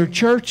with other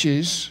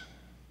churches,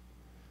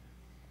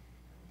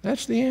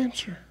 that's the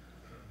answer.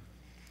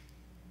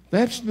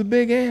 That's the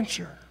big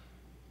answer.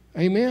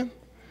 Amen?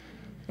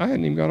 I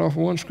hadn't even got off of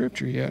one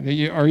scripture yet.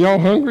 Are y'all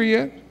hungry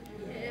yet?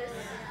 Yes.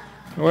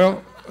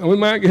 Well, we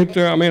might get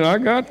there. I mean, I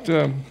got,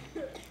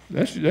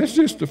 that's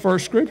just the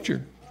first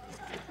scripture.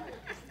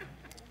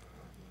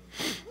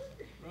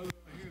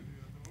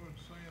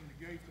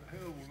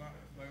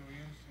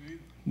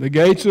 The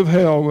gates of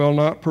hell will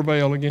not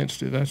prevail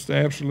against it. That's the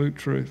absolute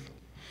truth.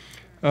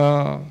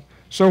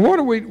 So what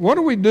do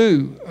we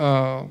do?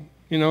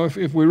 You know,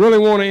 if we really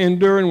want to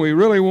endure and we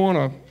really want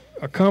to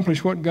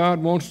accomplish what God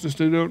wants us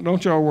to do,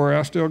 don't y'all worry.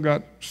 I still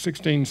got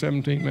 16,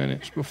 17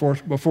 minutes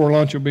before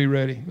lunch will be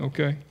ready,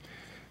 okay?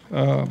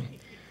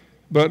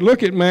 But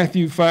look at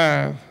Matthew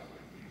 5,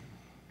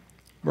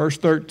 verse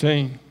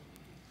 13.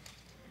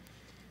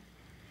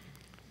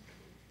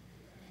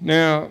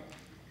 Now,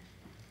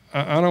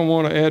 I don't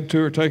want to add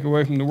to or take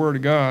away from the Word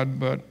of God,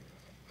 but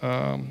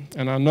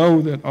and I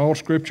know that all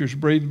Scripture is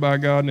breathed by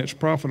God and it's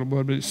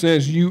profitable, but it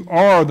says, you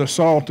are the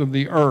salt of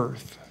the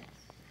earth.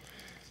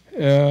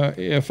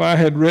 If I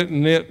had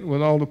written it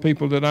with all the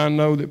people that I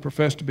know that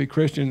profess to be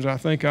Christians, I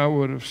think I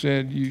would have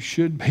said, you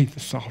should be the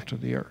salt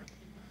of the earth.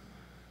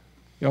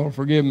 Y'all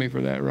forgive me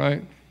for that,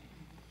 right?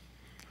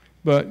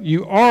 But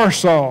you are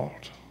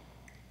salt.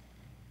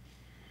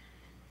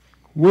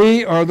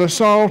 We are the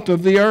salt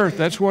of the earth.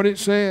 That's what it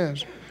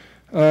says.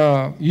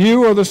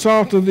 You are the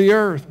salt of the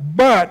earth.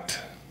 But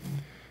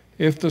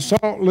if the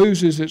salt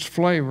loses its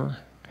flavor,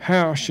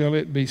 how shall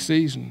it be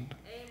seasoned?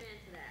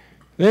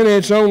 Then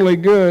it's only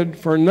good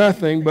for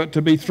nothing but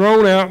to be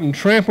thrown out and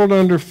trampled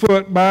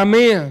underfoot by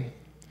men.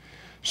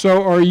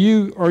 So are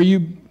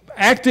you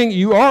acting,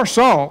 you are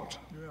salt,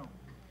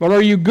 but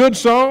are you good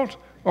salt,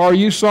 or are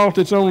you salt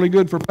that's only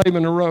good for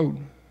paving a road?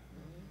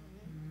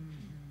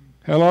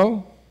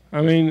 Hello?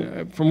 I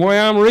mean, from the way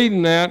I'm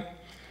reading that,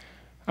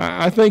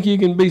 I think you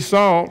can be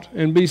salt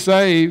and be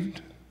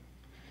saved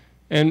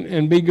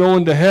and be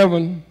going to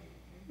heaven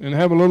and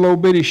have a little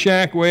old bitty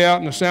shack way out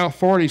in the South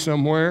 40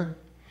 somewhere.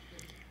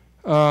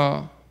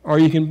 Or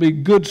you can be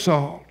good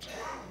salt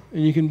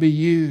and you can be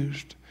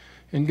used.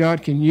 And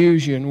God can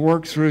use you and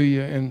work through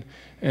you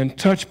and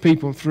touch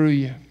people through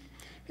you.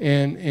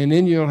 And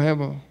then you'll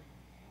have a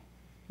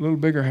little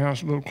bigger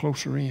house a little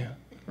closer in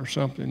or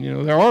something. You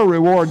know, there are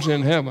rewards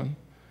in heaven.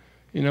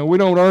 You know, we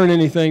don't earn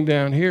anything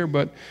down here,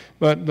 but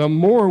the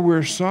more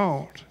we're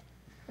salt,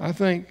 I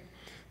think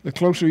the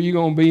closer you're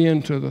going to be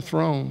into the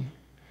throne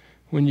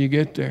when you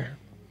get there.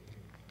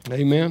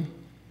 Amen?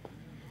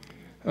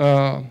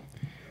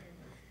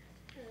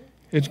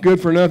 It's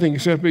good for nothing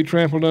except to be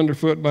trampled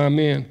underfoot by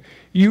men.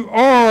 You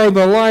are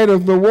the light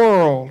of the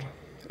world.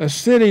 A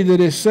city that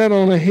is set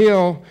on a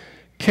hill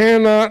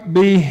cannot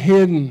be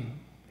hidden.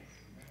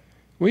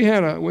 We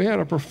had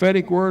a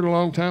prophetic word a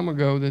long time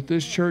ago that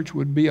this church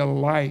would be a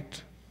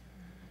light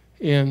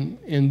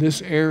in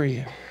this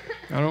area.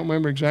 I don't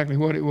remember exactly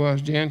what it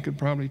was. Jan could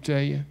probably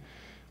tell you.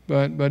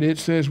 But it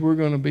says we're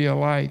going to be a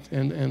light,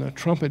 and a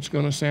trumpet's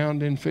going to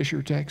sound in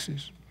Fisher,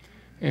 Texas.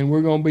 And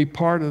we're going to be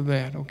part of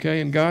that, okay?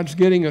 And God's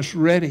getting us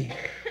ready.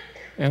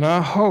 And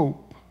I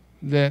hope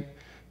that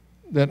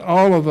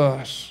all of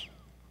us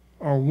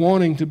are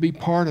wanting to be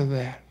part of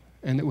that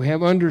and that we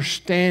have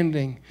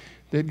understanding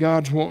that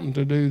God's wanting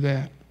to do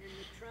that.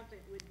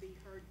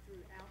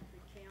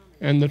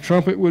 And the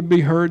trumpet would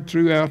be heard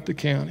throughout the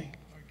county.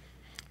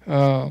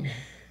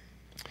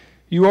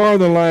 You are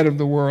the light of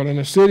the world, and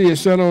a city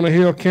is set on a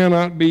hill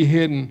cannot be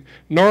hidden.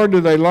 Nor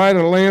do they light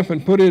a lamp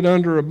and put it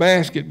under a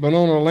basket, but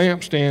on a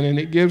lampstand, and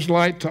it gives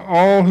light to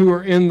all who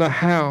are in the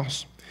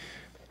house.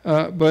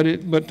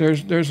 But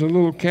there's a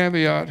little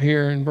caveat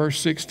here in verse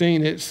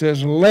 16. It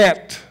says,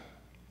 let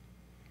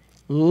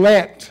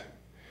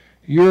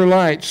your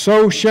light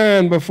so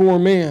shine before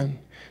men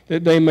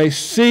that they may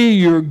see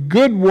your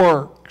good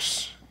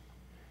works.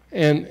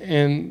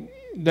 And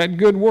that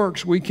good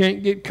works, we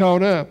can't get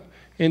caught up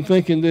in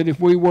thinking that if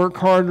we work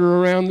harder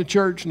around the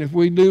church and if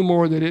we do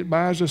more, that it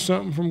buys us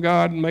something from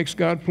God and makes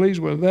God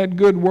pleased with us. That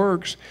good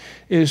works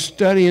is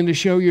studying to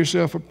show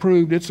yourself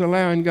approved. It's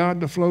allowing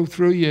God to flow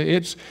through you.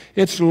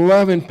 It's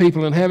loving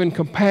people and having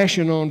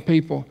compassion on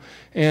people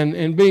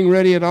and being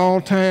ready at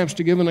all times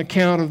to give an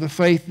account of the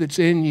faith that's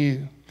in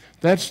you.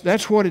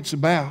 That's what it's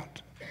about.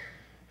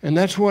 And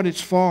that's what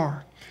it's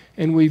for.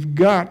 And we've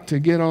got to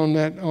get on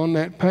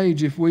that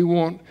page if we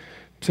want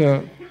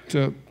to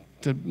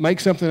make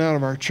something out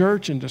of our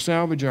church and to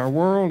salvage our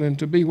world and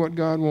to be what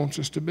God wants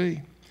us to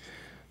be.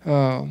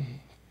 That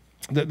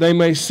they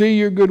may see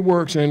your good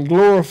works and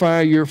glorify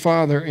your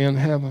Father in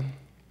heaven.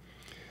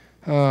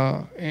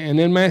 And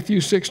in Matthew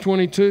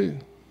 6:22,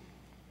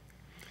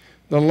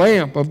 the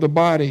lamp of the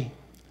body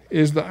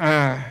is the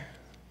eye.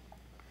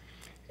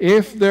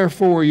 If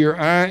therefore your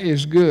eye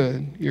is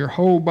good, your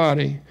whole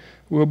body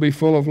will be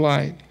full of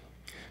light.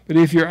 But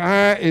if your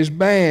eye is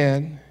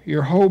bad,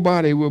 your whole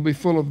body will be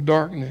full of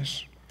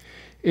darkness.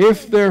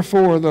 If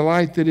therefore the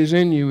light that is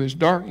in you is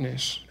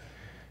darkness,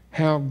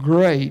 how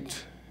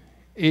great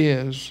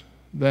is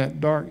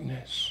that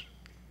darkness?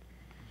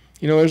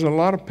 You know, there's a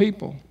lot of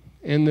people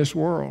in this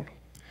world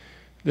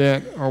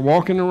that are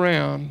walking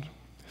around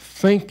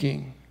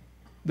thinking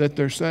that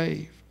they're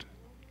saved.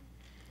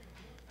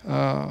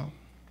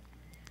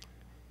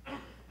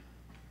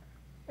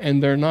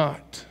 And they're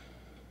not.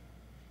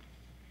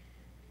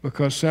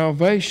 Because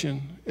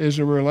salvation is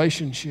a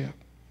relationship.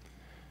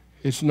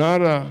 It's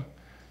not a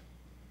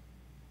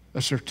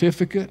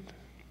certificate.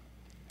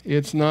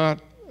 It's not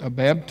a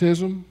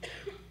baptism.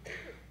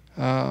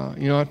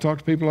 I talk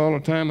to people all the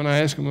time and I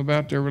ask them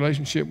about their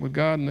relationship with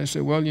God, and they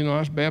say, well, I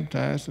was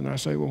baptized. And I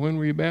say, well, when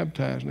were you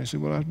baptized? And they say,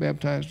 well, I was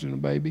baptized in a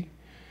baby.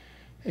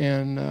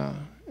 And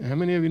how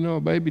many of you know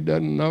a baby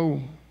doesn't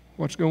know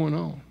what's going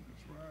on?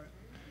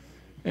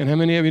 And how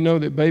many of you know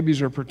that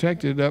babies are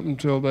protected up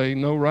until they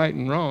know right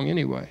and wrong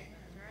anyway?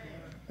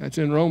 That's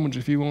in Romans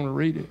if you want to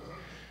read it.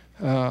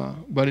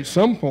 But at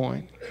some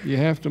point, you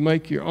have to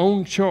make your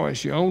own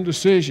choice, your own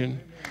decision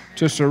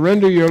to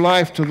surrender your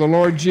life to the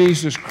Lord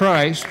Jesus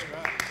Christ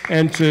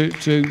and to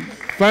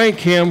thank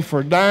Him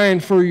for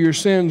dying for your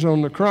sins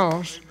on the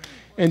cross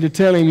and to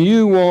tell Him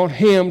you want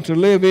Him to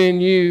live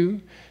in you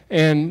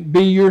and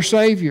be your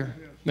Savior.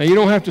 Now, you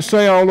don't have to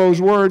say all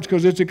those words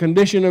because it's a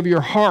condition of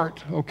your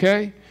heart,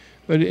 okay?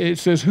 But it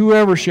says,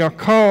 whosoever shall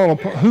call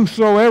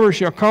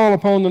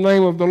upon the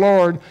name of the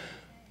Lord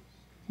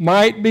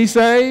might be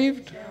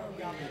saved,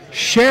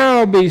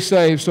 shall be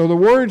saved. So the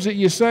words that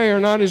you say are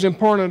not as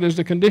important as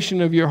the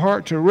condition of your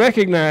heart to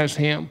recognize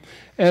Him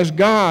as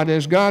God,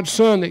 as God's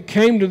Son that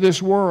came to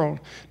this world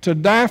to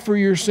die for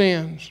your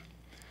sins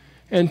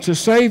and to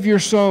save your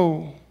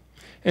soul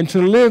and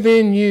to live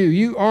in you.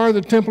 You are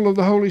the temple of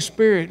the Holy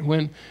Spirit.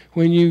 When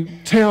you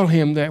tell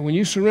Him that, when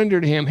you surrender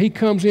to Him, He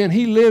comes in,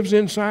 He lives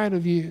inside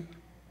of you.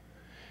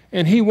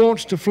 And He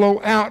wants to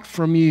flow out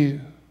from you.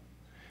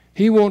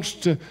 He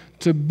wants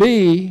to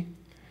be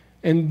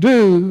and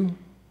do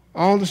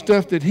all the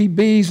stuff that He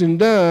bees and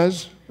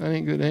does. That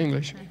ain't good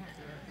English.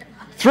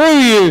 Through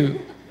you,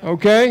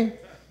 okay?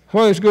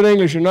 Whether it's good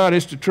English or not,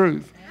 it's the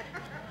truth.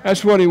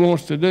 That's what He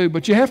wants to do.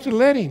 But you have to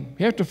let Him.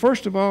 You have to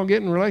first of all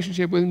get in a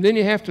relationship with Him. Then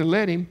you have to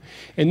let Him.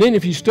 And then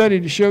if you study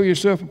to show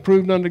yourself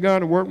approved unto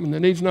God, a workman that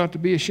needs not to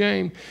be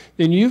ashamed,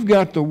 then you've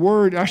got the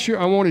Word.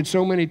 I wanted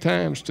so many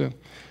times to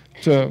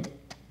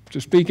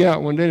speak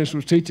out when Dennis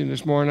was teaching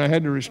this morning. I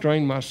had to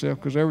restrain myself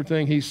because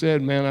everything he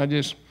said, man,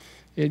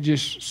 it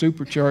just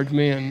supercharged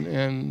me.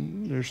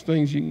 And there's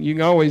things you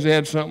can always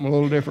add something a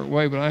little different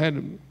way, but I had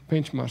to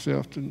pinch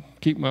myself to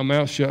keep my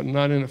mouth shut and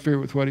not interfere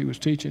with what he was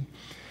teaching.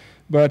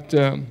 But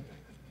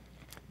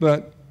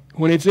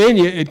when it's in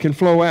you, it can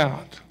flow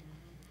out.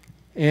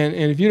 And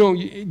if you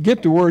don't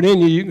get the Word in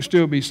you, you can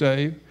still be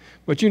saved,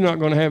 but you're not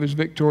going to have as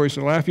victorious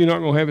a life. You're not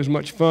going to have as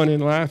much fun in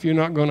life. You're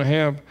not going to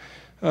have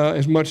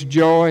as much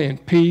joy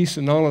and peace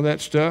and all of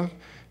that stuff.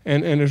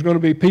 And there's going to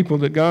be people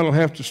that God will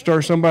have to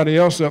stir somebody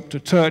else up to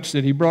touch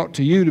that He brought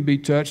to you to be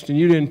touched, and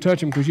you didn't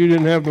touch them because you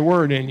didn't have the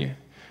Word in you.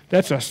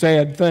 That's a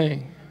sad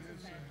thing.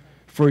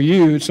 For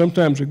you, it's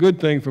sometimes a good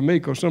thing for me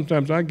because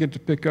sometimes I get to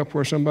pick up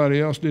where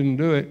somebody else didn't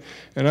do it,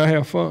 and I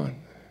have fun.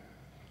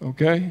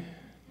 Okay?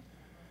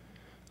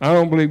 I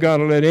don't believe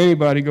God will let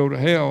anybody go to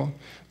hell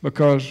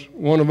because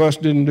one of us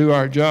didn't do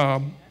our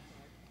job,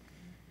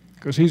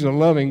 because He's a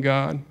loving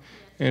God.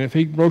 And if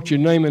He wrote your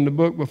name in the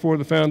book before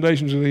the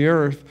foundations of the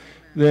earth,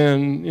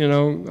 then,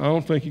 I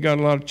don't think you got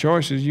a lot of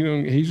choices.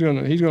 He's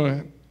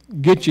gonna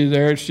get you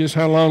there. It's just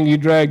how long you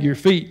drag your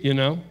feet,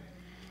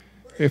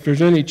 If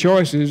there's any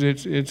choices,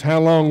 it's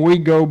how long we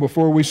go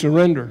before we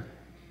surrender.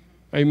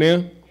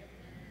 Amen?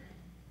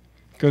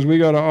 Because we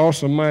got an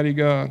awesome, mighty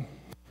God.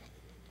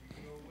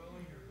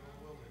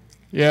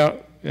 Yeah,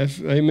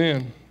 that's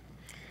amen.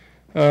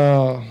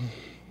 Verse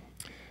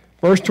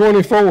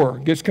 24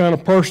 gets kind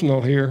of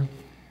personal here.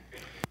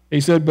 He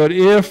said, but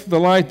if the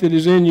light that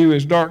is in you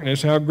is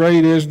darkness, how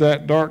great is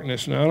that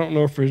darkness? Now, I don't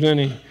know if there's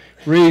any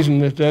reason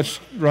that that's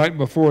right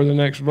before the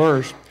next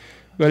verse,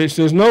 but it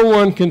says, no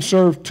one can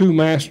serve two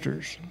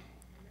masters.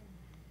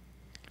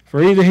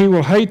 For either he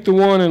will hate the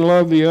one and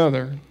love the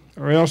other,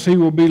 or else he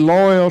will be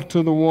loyal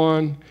to the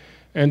one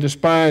and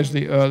despise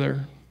the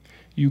other.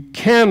 You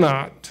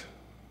cannot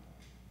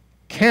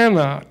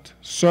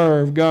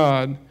serve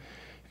God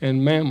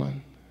and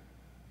mammon.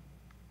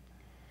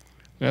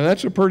 Now,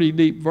 that's a pretty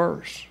deep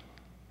verse.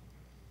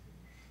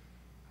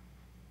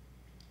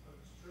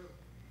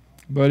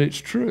 But it's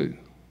true.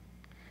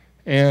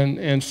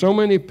 And so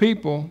many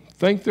people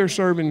think they're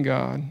serving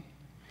God,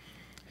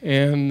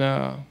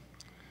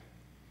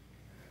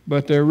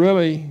 but they're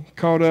really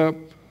caught up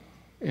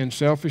in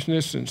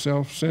selfishness and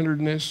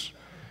self-centeredness,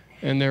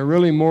 and they're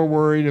really more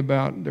worried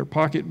about their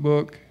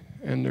pocketbook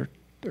and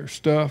their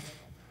stuff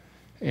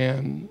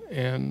and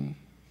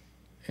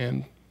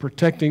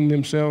protecting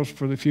themselves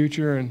for the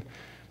future. And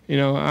you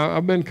know,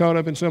 I've been caught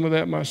up in some of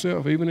that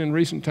myself. Even in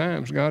recent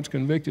times, God's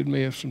convicted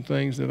me of some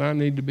things that I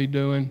need to be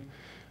doing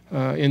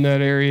in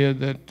that area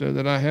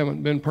that I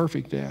haven't been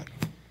perfect at.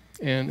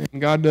 And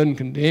God doesn't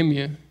condemn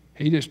you.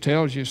 He just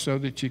tells you so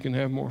that you can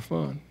have more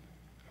fun,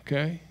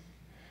 okay?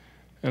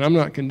 And I'm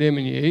not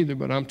condemning you either,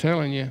 but I'm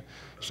telling you,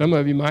 some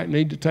of you might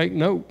need to take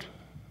note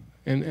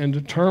and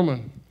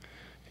determine,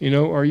 you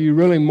know, are you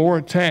really more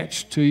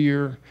attached to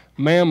your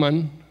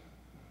mammon,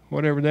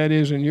 whatever that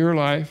is in your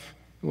life,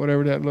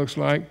 whatever that looks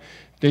like,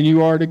 than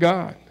you are to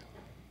God?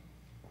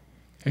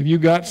 Have you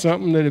got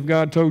something that if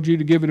God told you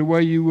to give it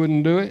away, you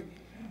wouldn't do it?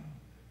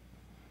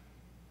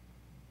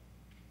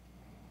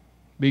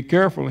 Be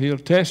careful, he'll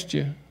test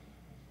you.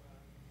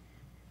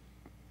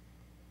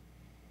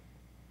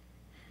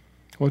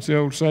 What's the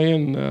old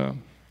saying?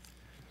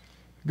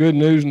 Good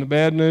news and the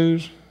bad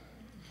news.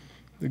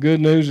 The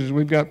good news is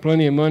we've got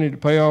plenty of money to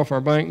pay off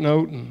our bank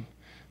note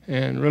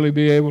and really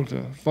be able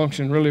to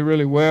function really,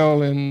 really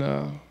well in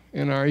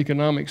our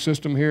economic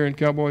system here in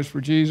Cowboys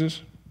for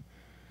Jesus.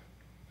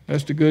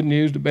 That's the good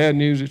news. The bad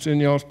news, it's in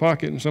y'all's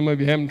pocket, and some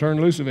of you haven't turned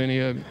loose of any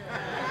of it.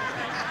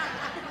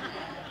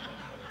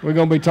 We're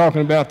going to be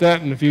talking about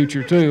that in the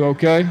future too,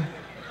 okay?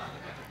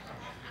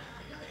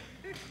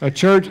 A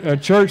church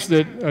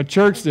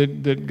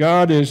that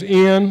God is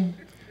in,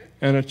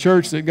 and a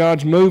church that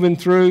God's moving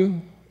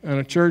through, and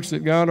a church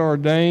that God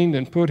ordained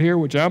and put here,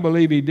 which I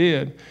believe He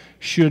did,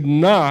 should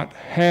not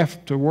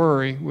have to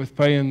worry with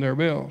paying their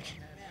bills.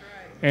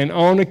 And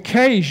on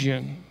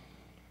occasion,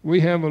 we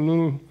have a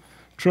little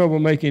trouble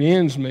making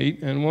ends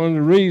meet, and one of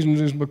the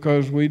reasons is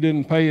because we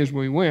didn't pay as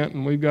we went,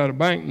 and we've got a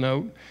bank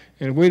note,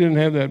 and if we didn't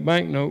have that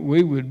bank note,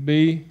 we would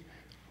be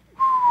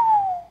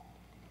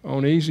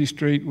on Easy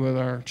Street with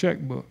our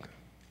checkbook.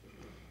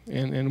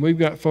 And we've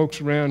got folks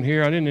around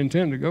here, I didn't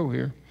intend to go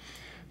here,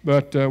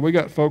 but we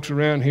got folks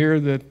around here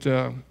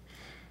that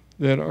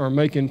are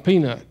making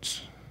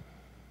peanuts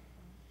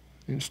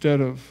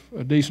instead of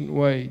a decent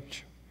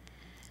wage.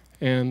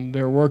 And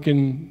they're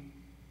working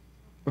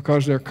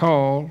because they're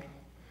called,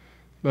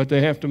 but they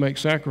have to make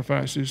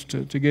sacrifices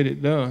to get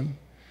it done.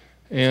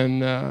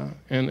 And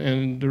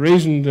the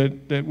reason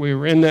that we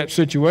were in that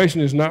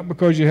situation is not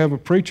because you have a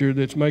preacher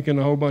that's making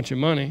a whole bunch of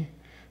money,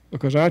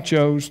 because I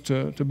chose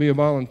to be a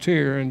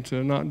volunteer and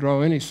to not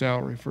draw any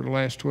salary for the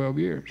last 12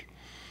 years.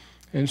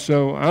 And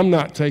so I'm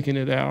not taking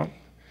it out.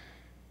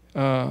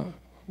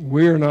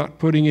 We're not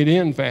putting it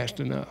in fast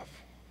enough.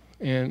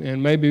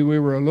 And maybe we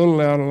were a little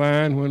out of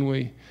line when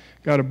we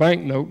got a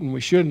bank note, and we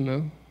shouldn't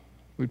have.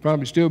 We'd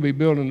probably still be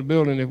building the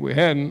building if we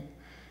hadn't.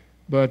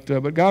 But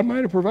God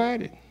might have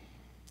provided.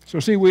 So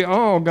see, we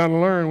all got to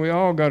learn. We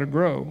all got to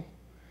grow.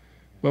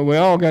 But we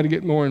all got to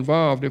get more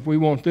involved if we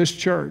want this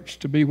church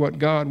to be what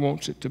God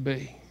wants it to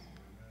be.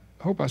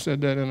 I hope I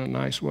said that in a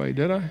nice way,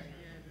 did I?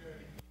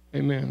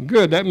 Amen.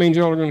 Good. That means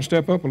y'all are going to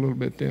step up a little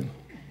bit then.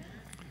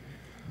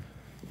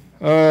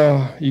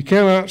 You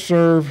cannot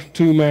serve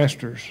two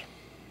masters.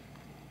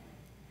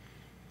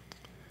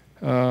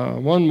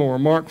 One more,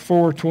 Mark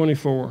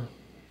 4:24.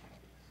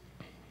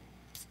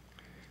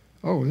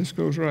 Oh, this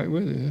goes right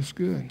with it. That's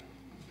good.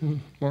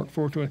 Mark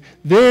 4:20.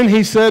 Then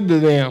he said to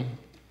them,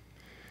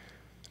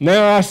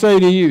 now I say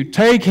to you,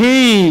 take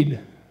heed.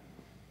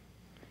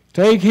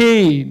 Take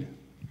heed.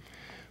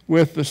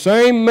 With the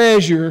same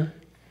measure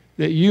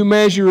that you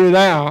measure it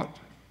out,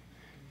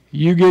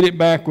 you get it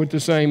back with the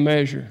same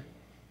measure.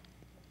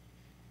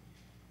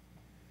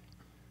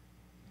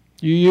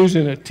 You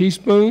using a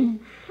teaspoon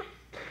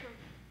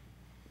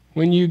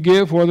when you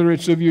give, whether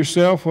it's of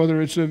yourself,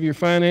 whether it's of your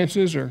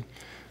finances, or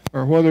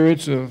whether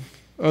it's of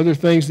other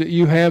things that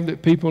you have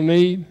that people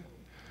need.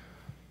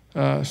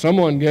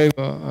 Someone gave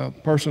a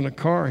person a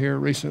car here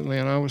recently,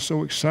 and I was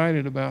so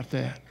excited about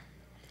that.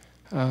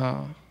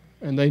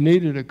 And they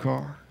needed a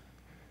car.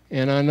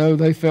 And I know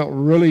they felt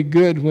really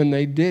good when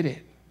they did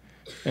it.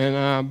 And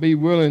I'll be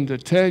willing to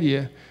tell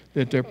you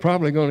that they're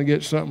probably going to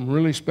get something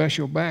really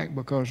special back,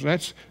 because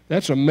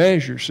that's a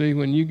measure. See,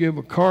 when you give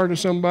a car to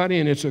somebody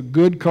and it's a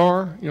good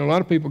car, you know, a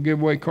lot of people give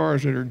away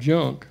cars that are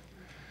junk.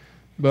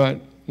 But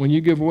when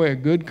you give away a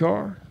good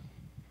car,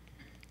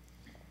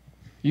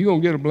 you're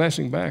going to get a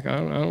blessing back. I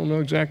don't know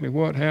exactly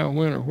what, how,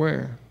 when, or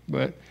where.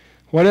 But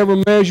whatever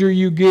measure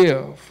you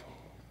give,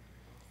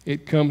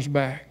 it comes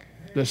back.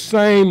 The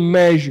same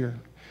measure.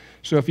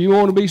 So if you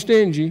want to be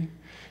stingy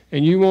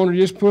and you want to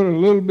just put a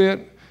little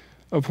bit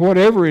of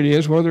whatever it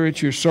is, whether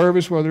it's your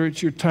service, whether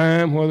it's your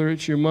time, whether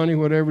it's your money,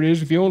 whatever it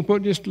is, if you want to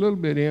put just a little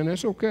bit in,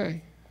 that's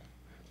okay.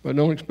 But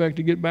don't expect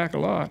to get back a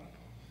lot,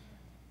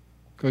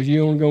 because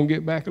you're only going to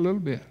get back a little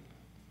bit.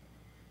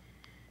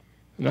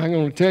 And I'm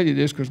going to tell you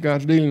this because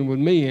God's dealing with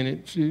me in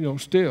it,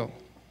 still.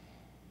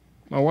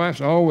 My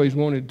wife's always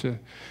wanted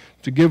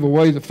to give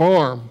away the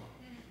farm,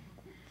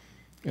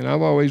 and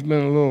I've always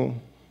been a little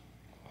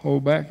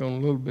hold back on a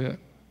little bit.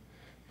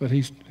 But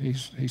he's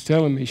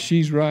telling me,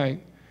 she's right,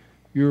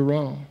 you're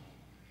wrong.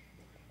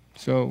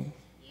 So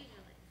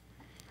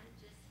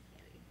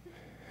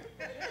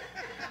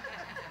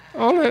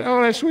all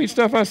that sweet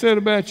stuff I said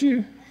about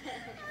you,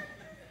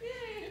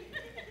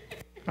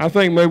 I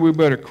think maybe we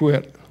better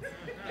quit.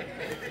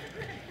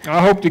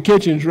 I hope the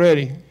kitchen's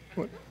ready.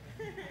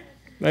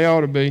 They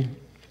ought to be.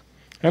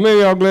 How many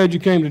of y'all glad you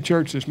came to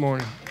church this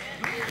morning?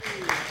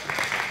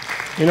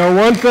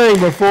 One thing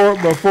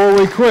before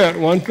we quit,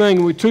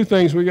 two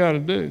things we got to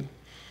do.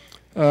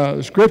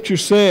 The scripture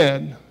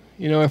said,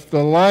 if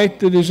the light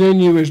that is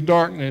in you is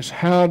darkness,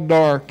 how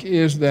dark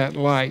is that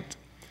light?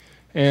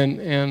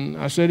 And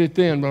I said it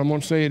then, but I'm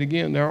going to say it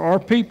again. There are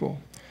people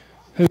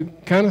who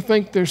kind of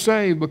think they're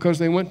saved because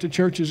they went to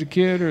church as a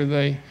kid, or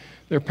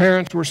their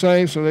parents were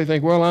saved, so they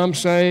think, well, I'm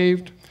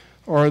saved,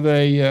 or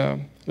they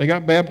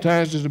got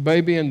baptized as a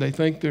baby and they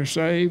think they're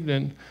saved,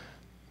 and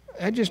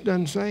that just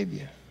doesn't save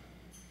you.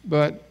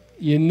 But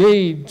you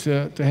need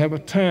to have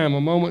a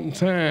moment in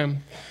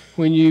time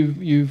when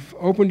you've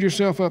opened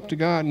yourself up to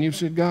God and you've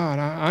said, God,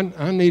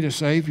 I need a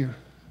Savior.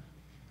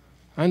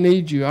 I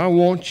need you. I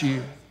want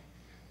you.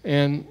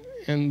 And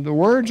the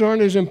words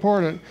aren't as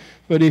important,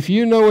 but if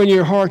you know in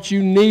your heart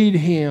you need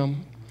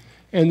Him,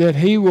 and that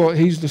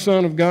He's the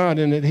Son of God,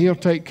 and that He'll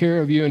take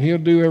care of you and He'll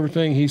do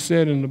everything He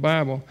said in the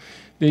Bible,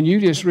 then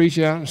you just reach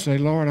out and say,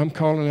 Lord, I'm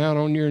calling out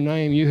on your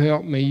name. You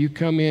help me. You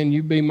come in.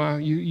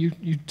 You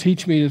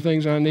teach me the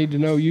things I need to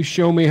know. You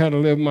show me how to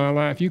live my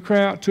life. You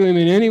cry out to Him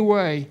in any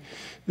way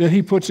that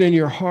He puts in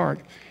your heart.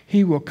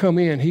 He will come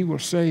in. He will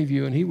save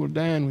you, and He will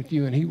dine with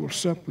you, and He will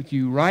sup with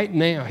you right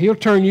now. He'll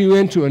turn you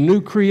into a new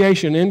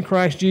creation in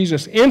Christ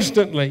Jesus.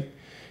 Instantly,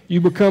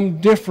 you become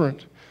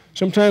different.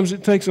 Sometimes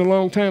it takes a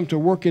long time to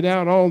work it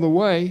out all the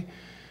way,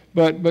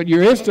 but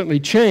you're instantly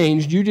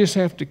changed. You just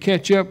have to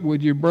catch up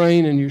with your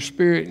brain and your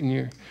spirit and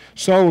your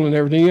soul and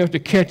everything. You have to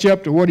catch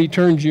up to what He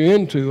turns you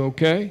into,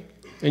 okay?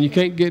 And you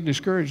can't get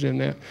discouraged in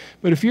that.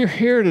 But if you're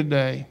here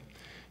today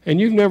and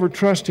you've never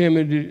trusted Him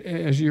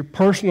as your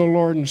personal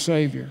Lord and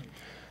Savior,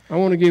 I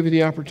want to give you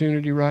the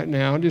opportunity right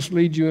now. I'll just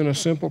lead you in a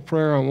simple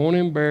prayer. I won't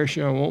embarrass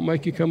you. I won't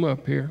make you come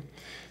up here.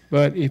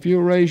 But if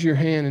you'll raise your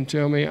hand and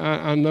tell me,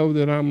 I know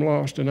that I'm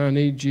lost and I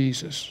need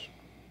Jesus,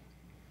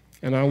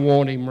 and I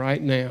want Him right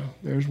now.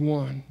 There's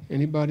one.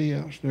 Anybody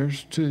else?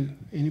 There's two.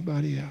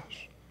 Anybody else?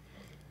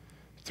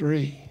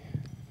 Three.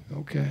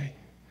 Okay.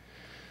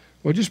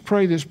 Well, just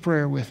pray this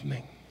prayer with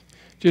me.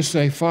 Just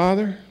say,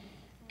 Father,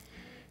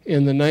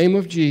 in the name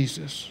of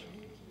Jesus,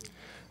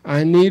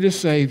 I need a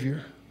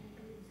Savior.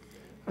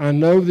 I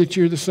know that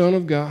you're the Son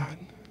of God.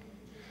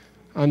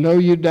 I know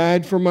you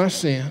died for my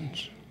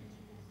sins.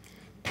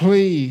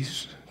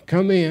 Please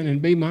come in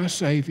and be my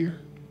Savior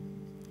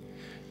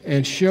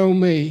and show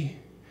me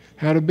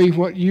how to be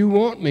what you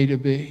want me to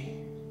be.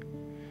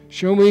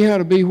 Show me how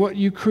to be what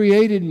you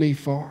created me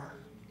for.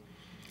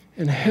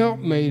 And help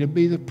me to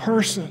be the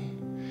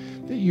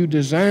person that you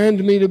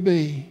designed me to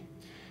be.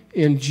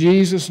 In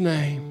Jesus'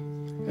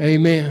 name,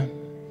 amen.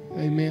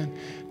 Amen.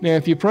 Now,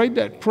 if you prayed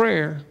that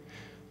prayer,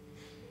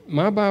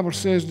 my Bible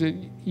says that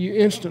you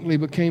instantly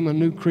became a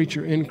new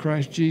creature in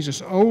Christ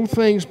Jesus. Old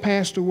things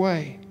passed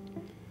away.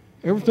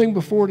 Everything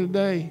before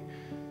today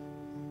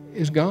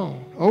is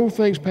gone. Old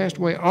things passed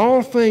away.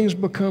 All things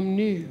become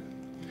new.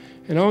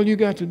 And all you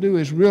got to do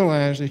is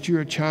realize that you're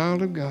a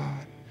child of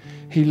God.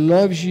 He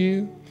loves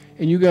you,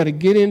 and you got to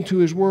get into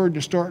His Word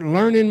to start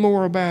learning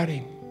more about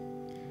Him.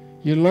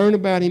 You learn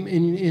about Him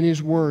in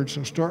His Word.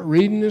 So start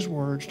reading His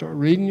Word. Start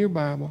reading your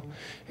Bible.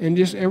 And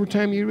just every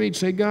time you read,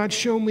 say, God,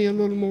 show me a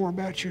little more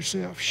about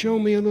yourself. Show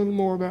me a little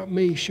more about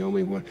me. Show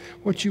me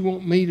what you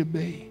want me to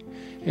be.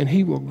 And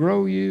He will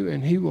grow you,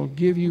 and He will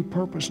give you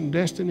purpose and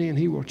destiny, and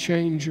He will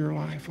change your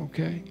life,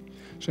 okay?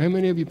 So how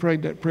many of you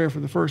prayed that prayer for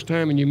the first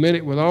time, and you meant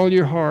it with all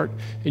your heart,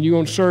 and you're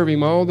going to serve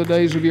Him all the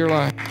days of your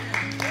life?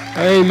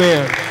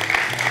 Amen.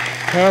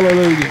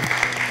 Hallelujah.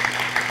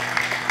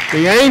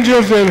 The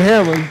angels in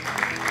heaven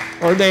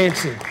are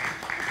dancing.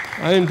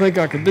 I didn't think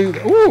I could do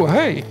that. Ooh,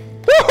 hey.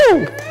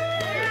 Woo-hoo!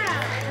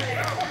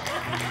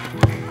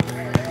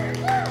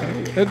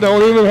 It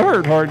don't even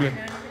hurt hardly.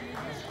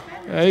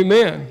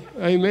 Amen.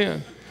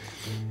 Amen.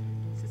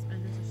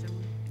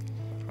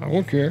 I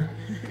won't care.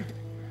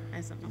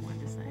 That's something I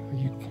wanted to say.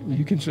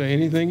 You can say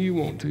anything you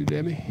want to,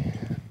 Debbie.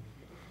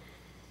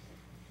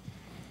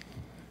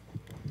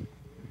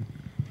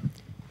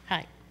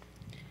 Hi.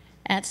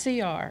 At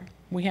CR,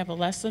 we have a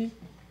lesson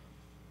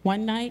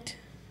one night,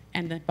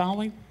 and the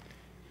following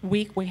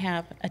week we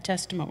have a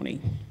testimony.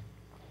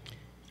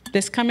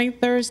 This coming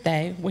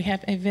Thursday, we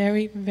have a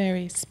very,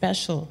 very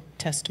special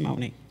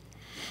testimony.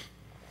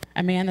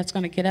 A man that's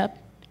going to get up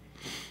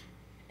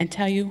and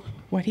tell you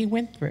what he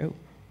went through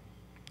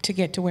to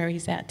get to where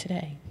he's at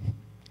today,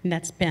 and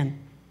that's Ben.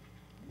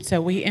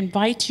 So we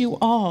invite you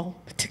all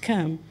to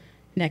come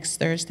next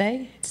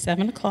Thursday at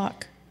 7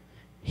 o'clock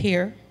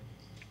here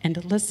and to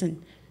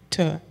listen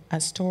to a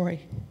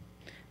story.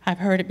 I've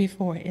heard it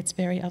before. It's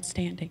very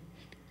outstanding.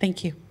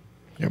 Thank you.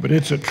 Yeah, but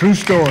it's a true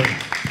story.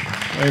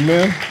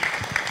 Amen.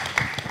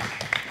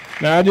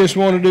 Now, I just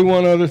want to do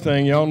one other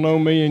thing. Y'all know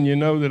me, and you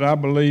know that I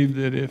believe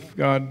that if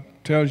God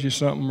tells you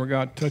something or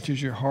God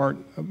touches your heart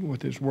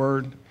with His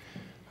Word,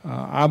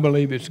 I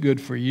believe it's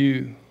good for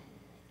you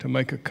to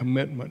make a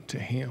commitment to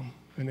Him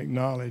and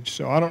acknowledge.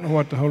 So I don't know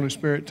what the Holy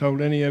Spirit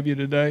told any of you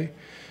today,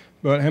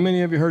 but how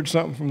many of you heard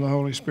something from the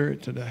Holy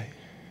Spirit today?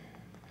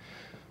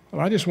 Well,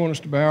 I just want us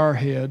to bow our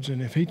heads,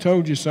 and if He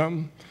told you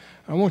something,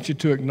 I want you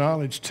to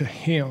acknowledge to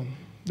Him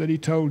that He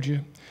told you.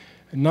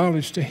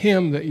 Acknowledge to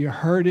Him that you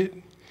heard it,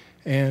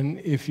 and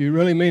if you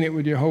really mean it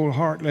with your whole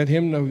heart, let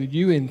Him know that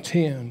you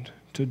intend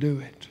to do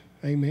it.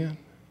 Amen.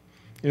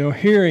 You know,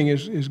 hearing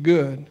is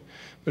good,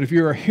 but if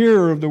you're a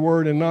hearer of the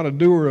Word and not a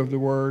doer of the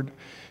Word,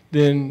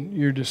 then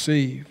you're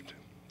deceived.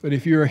 But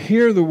if you're a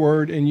hearer of the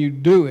Word and you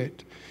do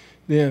it,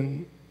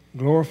 then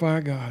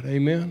glorify God.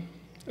 Amen.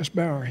 Let's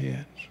bow our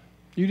heads.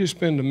 You just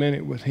spend a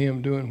minute with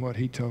Him doing what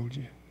He told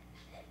you,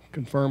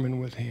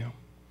 confirming with Him.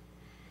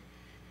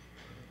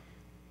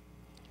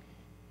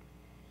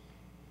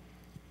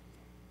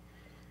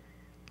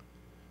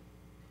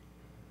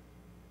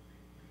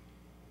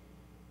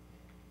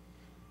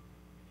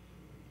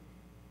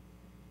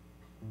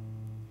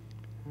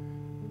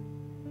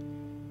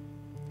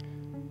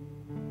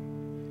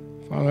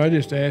 Father, I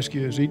just ask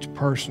you as each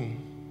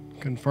person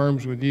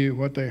confirms with you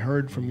what they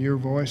heard from your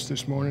voice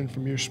this morning,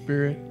 from your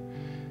Spirit,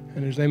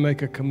 and as they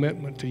make a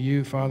commitment to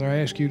you, Father, I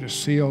ask you to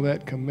seal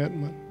that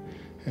commitment,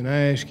 and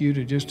I ask you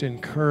to just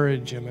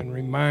encourage them and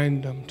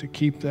remind them to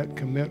keep that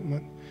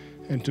commitment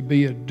and to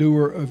be a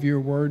doer of your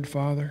word,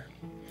 Father.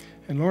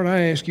 And Lord,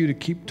 I ask you to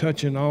keep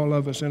touching all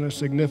of us in a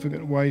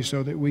significant way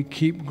so that we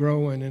keep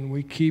growing and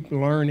we keep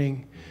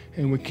learning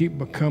and we keep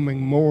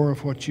becoming more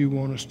of what you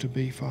want us to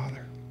be,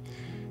 Father.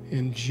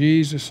 In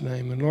Jesus'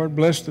 name. And Lord,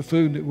 bless the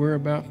food that we're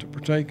about to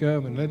partake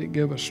of and let it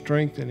give us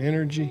strength and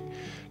energy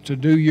to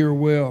do your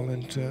will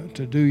and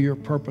to do your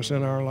purpose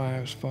in our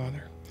lives,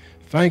 Father.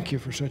 Thank you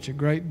for such a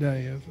great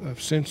day of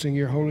sensing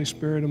your Holy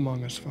Spirit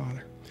among us,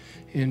 Father.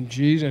 In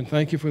Jesus, and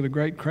thank you for the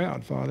great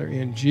crowd, Father.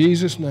 In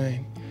Jesus'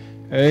 name,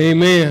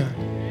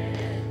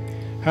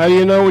 amen. How do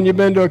you know when you've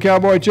been to a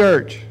cowboy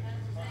church?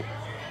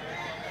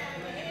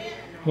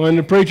 When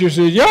the preacher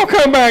says, y'all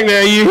come back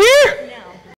now, you hear?